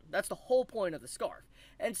loves him. That's the whole point of the scarf.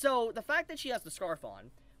 And so, the fact that she has the scarf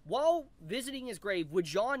on, while visiting his grave with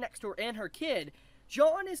John next to her and her kid,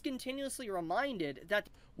 John is continuously reminded that...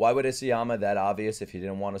 Why would Isayama that obvious if he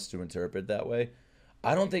didn't want us to interpret that way?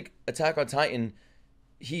 I don't think Attack on Titan,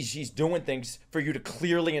 he's doing things for you to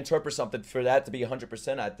clearly interpret something for that to be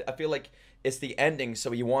 100%. I feel like it's the ending,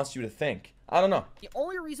 so he wants you to think. I don't know. The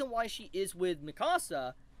only reason why she is with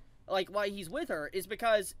Mikasa, like why he's with her, is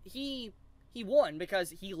because he won,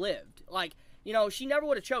 because he lived. Like, she never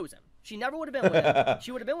would have chose him. She never would have been with him.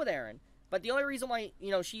 She would have been with Eren. But the only reason why,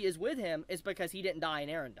 she is with him is because he didn't die and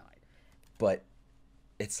Eren died. But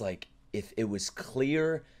it's like, if it was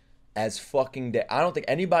clear as fucking day, I don't think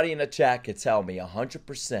anybody in the chat could tell me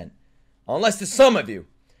 100%, unless there's some of you,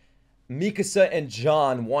 Mikasa and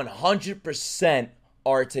John 100%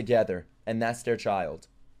 are together, and that's their child.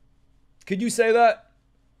 Could you say that?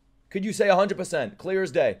 Could you say 100%? Clear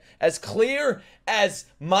as day. As clear as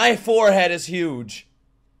my forehead is huge.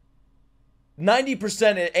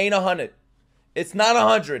 90% it ain't 100. It's not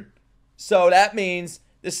 100. So that means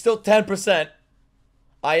there's still 10%.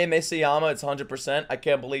 I am Isayama. It's 100%. I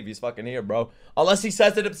can't believe he's fucking here, bro. Unless he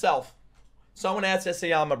says it himself. Someone ask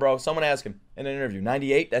Isayama, bro. Someone ask him in an interview.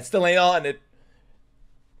 98? That still ain't 100.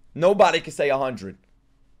 Nobody can say 100.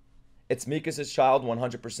 It's Mika's child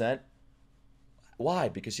 100%. Why?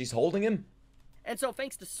 Because she's holding him? And so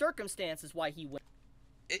thanks to circumstances why he went.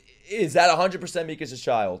 Is that 100% Mika's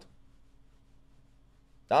child?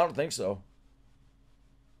 I don't think so.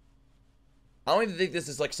 I don't even think this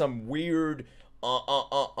is like some weird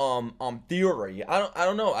theory. I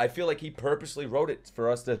don't know. I feel like he purposely wrote it for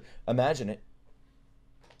us to imagine it.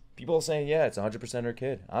 People are saying, yeah, it's 100% her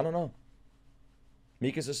kid. I don't know.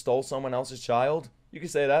 Mikasa stole someone else's child. You could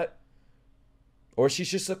say that. Or she's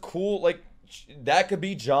just a cool, like, that could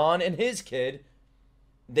be John and his kid.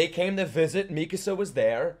 They came to visit. Mikasa was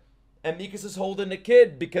there. And Mikasa's holding the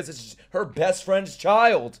kid because it's her best friend's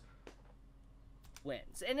child.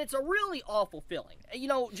 Wins. And it's a really awful feeling. You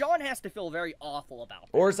know, John has to feel very awful about it.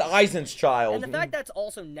 Or it's Aizen's child. And the fact that's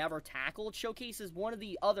also never tackled showcases one of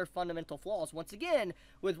the other fundamental flaws, once again,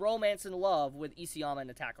 with romance and love with Isayama and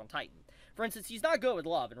Attack on Titan. For instance, he's not good with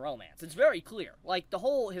love and romance. It's very clear. Like, the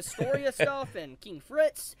whole Historia stuff and King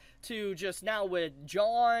Fritz, to just now with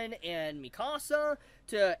John and Mikasa,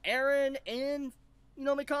 to Eren and, you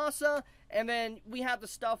know, Mikasa, and then we have the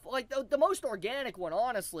stuff, like, the most organic one,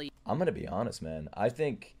 honestly. I'm gonna be honest, man. I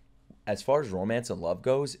think, as far as romance and love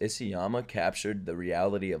goes, Isayama captured the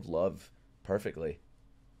reality of love perfectly.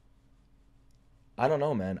 I don't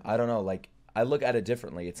know, man. I don't know. Like, I look at it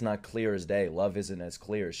differently. It's not clear as day. Love isn't as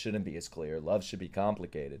clear. It shouldn't be as clear. Love should be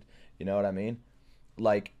complicated. You know what I mean?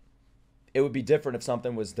 Like, it would be different if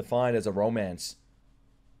something was defined as a romance.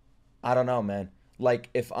 I don't know, man. Like,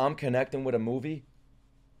 if I'm connecting with a movie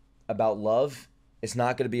about love, it's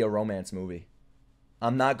not going to be a romance movie.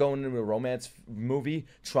 I'm not going into a romance movie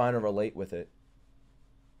trying to relate with it.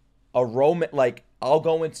 Like, I'll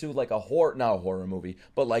go into like not a horror movie,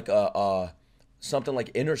 but like something like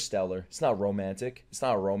Interstellar. It's not romantic. It's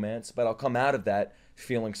not a romance, but I'll come out of that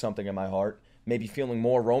feeling something in my heart, maybe feeling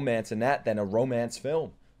more romance in that than a romance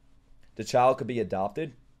film. The child could be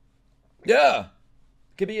adopted. Yeah.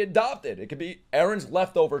 It could be adopted. It could be Eren's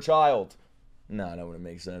leftover child. No, that wouldn't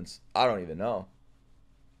make sense. I don't even know.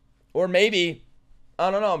 Or maybe, I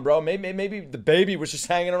don't know, bro. Maybe the baby was just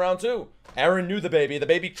hanging around too. Eren knew the baby. The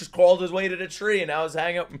baby just crawled his way to the tree and now is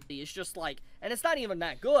hanging up. It's just like, and it's not even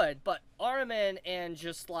that good, but Armin and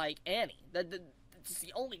just like Annie. It's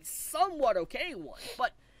the only somewhat okay one.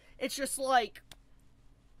 But it's just like,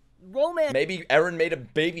 romance. Maybe Eren made a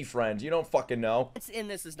baby friend. You don't fucking know. In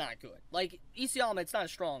this is not good. Like, Isayama, it's not a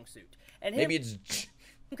strong suit. And maybe it's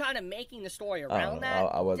kind of making the story around that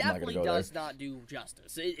definitely does not do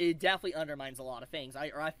justice. It definitely undermines a lot of things.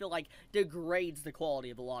 I feel like degrades the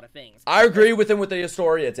quality of a lot of things. I agree with him with the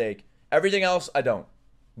Historia take. Everything else, I don't.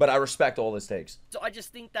 But I respect all his takes. So I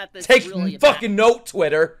just think that this take really fucking note,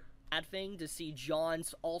 Twitter. Bad thing to see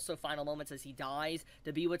John's also final moments as he dies,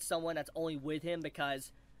 to be with someone that's only with him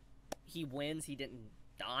because he wins, he didn't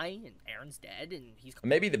die, and Eren's dead, and he's...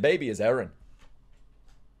 Maybe the baby is Eren.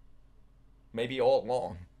 Maybe all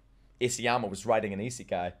along, Isayama was writing an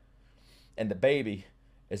isekai, and the baby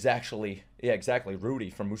is actually, yeah, exactly, Rudy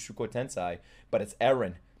from Mushoku Tensei, but it's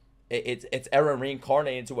Eren. It's Eren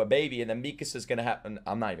reincarnated into a baby, and then Mikasa's gonna happen.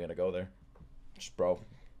 I'm not even gonna go there, just bro.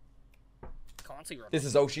 This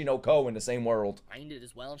is Oshinoko in the same world. It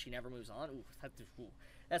as well, and she never moves on.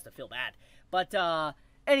 That's to feel bad. But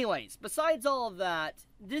anyways, besides all of that,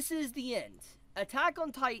 this is the end. Attack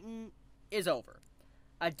on Titan is over.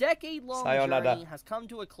 A decade-long journey has come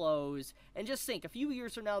to a close, and just think, a few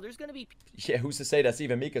years from now, there's going to be... Yeah, who's to say that's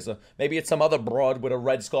even Mikasa? Maybe it's some other broad with a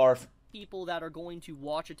red scarf. People that are going to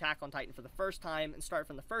watch Attack on Titan for the first time and start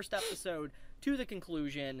from the first episode to the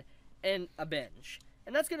conclusion in a binge.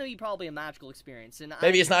 And that's going to be probably a magical experience. And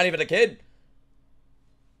maybe it's not even a kid.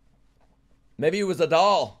 Maybe it was a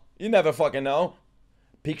doll. You never fucking know.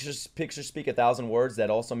 Pictures speak 1,000 words.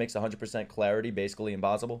 That also makes 100% clarity basically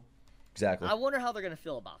impossible. Exactly. I wonder how they're going to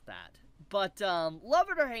feel about that. But, love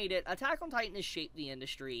it or hate it, Attack on Titan has shaped the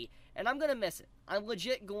industry, and I'm going to miss it. I'm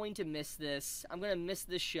legit going to miss this. I'm going to miss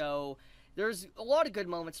this show. There's a lot of good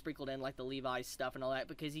moments sprinkled in, like the Levi stuff and all that,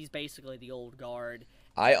 because he's basically the old guard.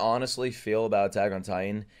 I honestly feel about Attack on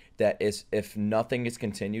Titan that if nothing is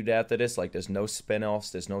continued after this, like there's no spin-offs,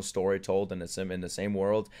 there's no story told in the same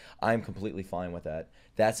world, I'm completely fine with that.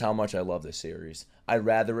 That's how much I love this series. I'd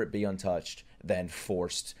rather it be untouched than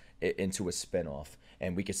forced into a spin-off.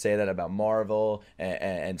 And we could say that about Marvel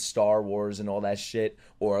and Star Wars and all that shit.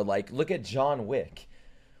 Or like, look at John Wick.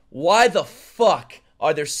 Why the fuck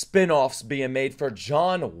are there spin-offs being made for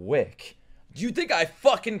John Wick? Do you think I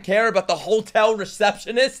fucking care about the hotel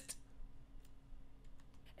receptionist?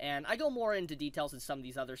 And I go more into details in some of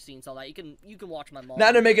these other scenes, all that. You can watch my mom.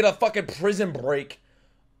 Now they're making a fucking Prison Break.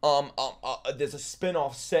 There's a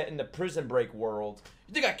spin-off set in the Prison Break world.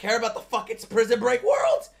 You think I care about the fucking Prison Break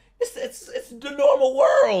world? It's the normal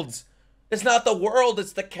world. It's not the world,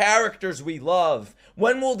 it's the characters we love.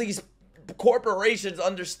 When will these corporations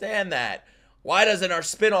understand that? Why doesn't our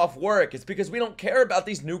spin-off work? It's because we don't care about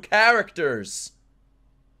these new characters.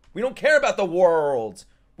 We don't care about the world.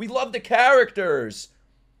 We love the characters.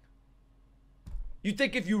 You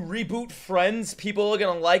think if you reboot Friends, people are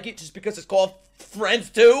gonna like it just because it's called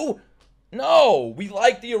Friends 2? No, we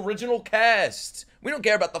like the original cast. We don't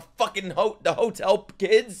care about the fucking the hotel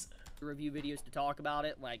kids. Review videos to talk about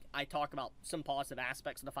it. Like, I talk about some positive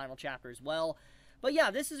aspects of the final chapter as well. But yeah,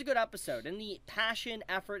 this is a good episode, and the passion,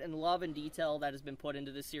 effort, and love and detail that has been put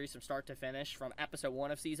into this series from start to finish, from episode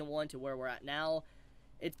 1 of season 1 to where we're at now,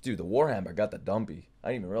 Dude, the Warhammer got the dumpy. I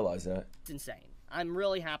didn't even realize that. It's insane. I'm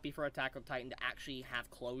really happy for Attack on Titan to actually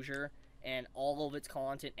have closure and all of its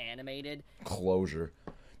content animated. Closure.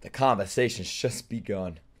 The conversation's just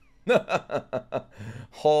begun.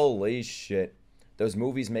 Holy shit. Those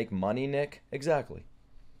movies make money, Nick? Exactly.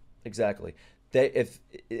 Exactly. If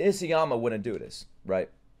Isayama wouldn't do this, right?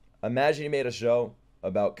 Imagine he made a show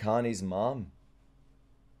about Connie's mom.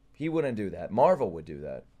 He wouldn't do that. Marvel would do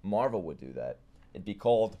that. Marvel would do that. It'd be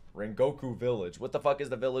called Rengoku Village. What the fuck is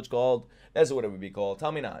the village called? That's what it would be called.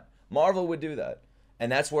 Tell me not. Marvel would do that.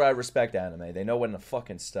 And that's where I respect anime. They know when to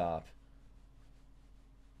fucking stop.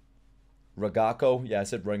 Ragako? Yeah, I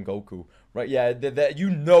said Rengoku. Right? Yeah, that you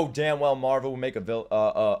know damn well Marvel would make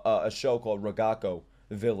a show called Ragako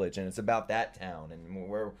Village, and it's about that town, and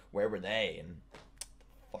where were they? And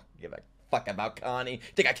fuck, give a fuck about Connie.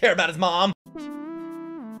 Think I care about his mom?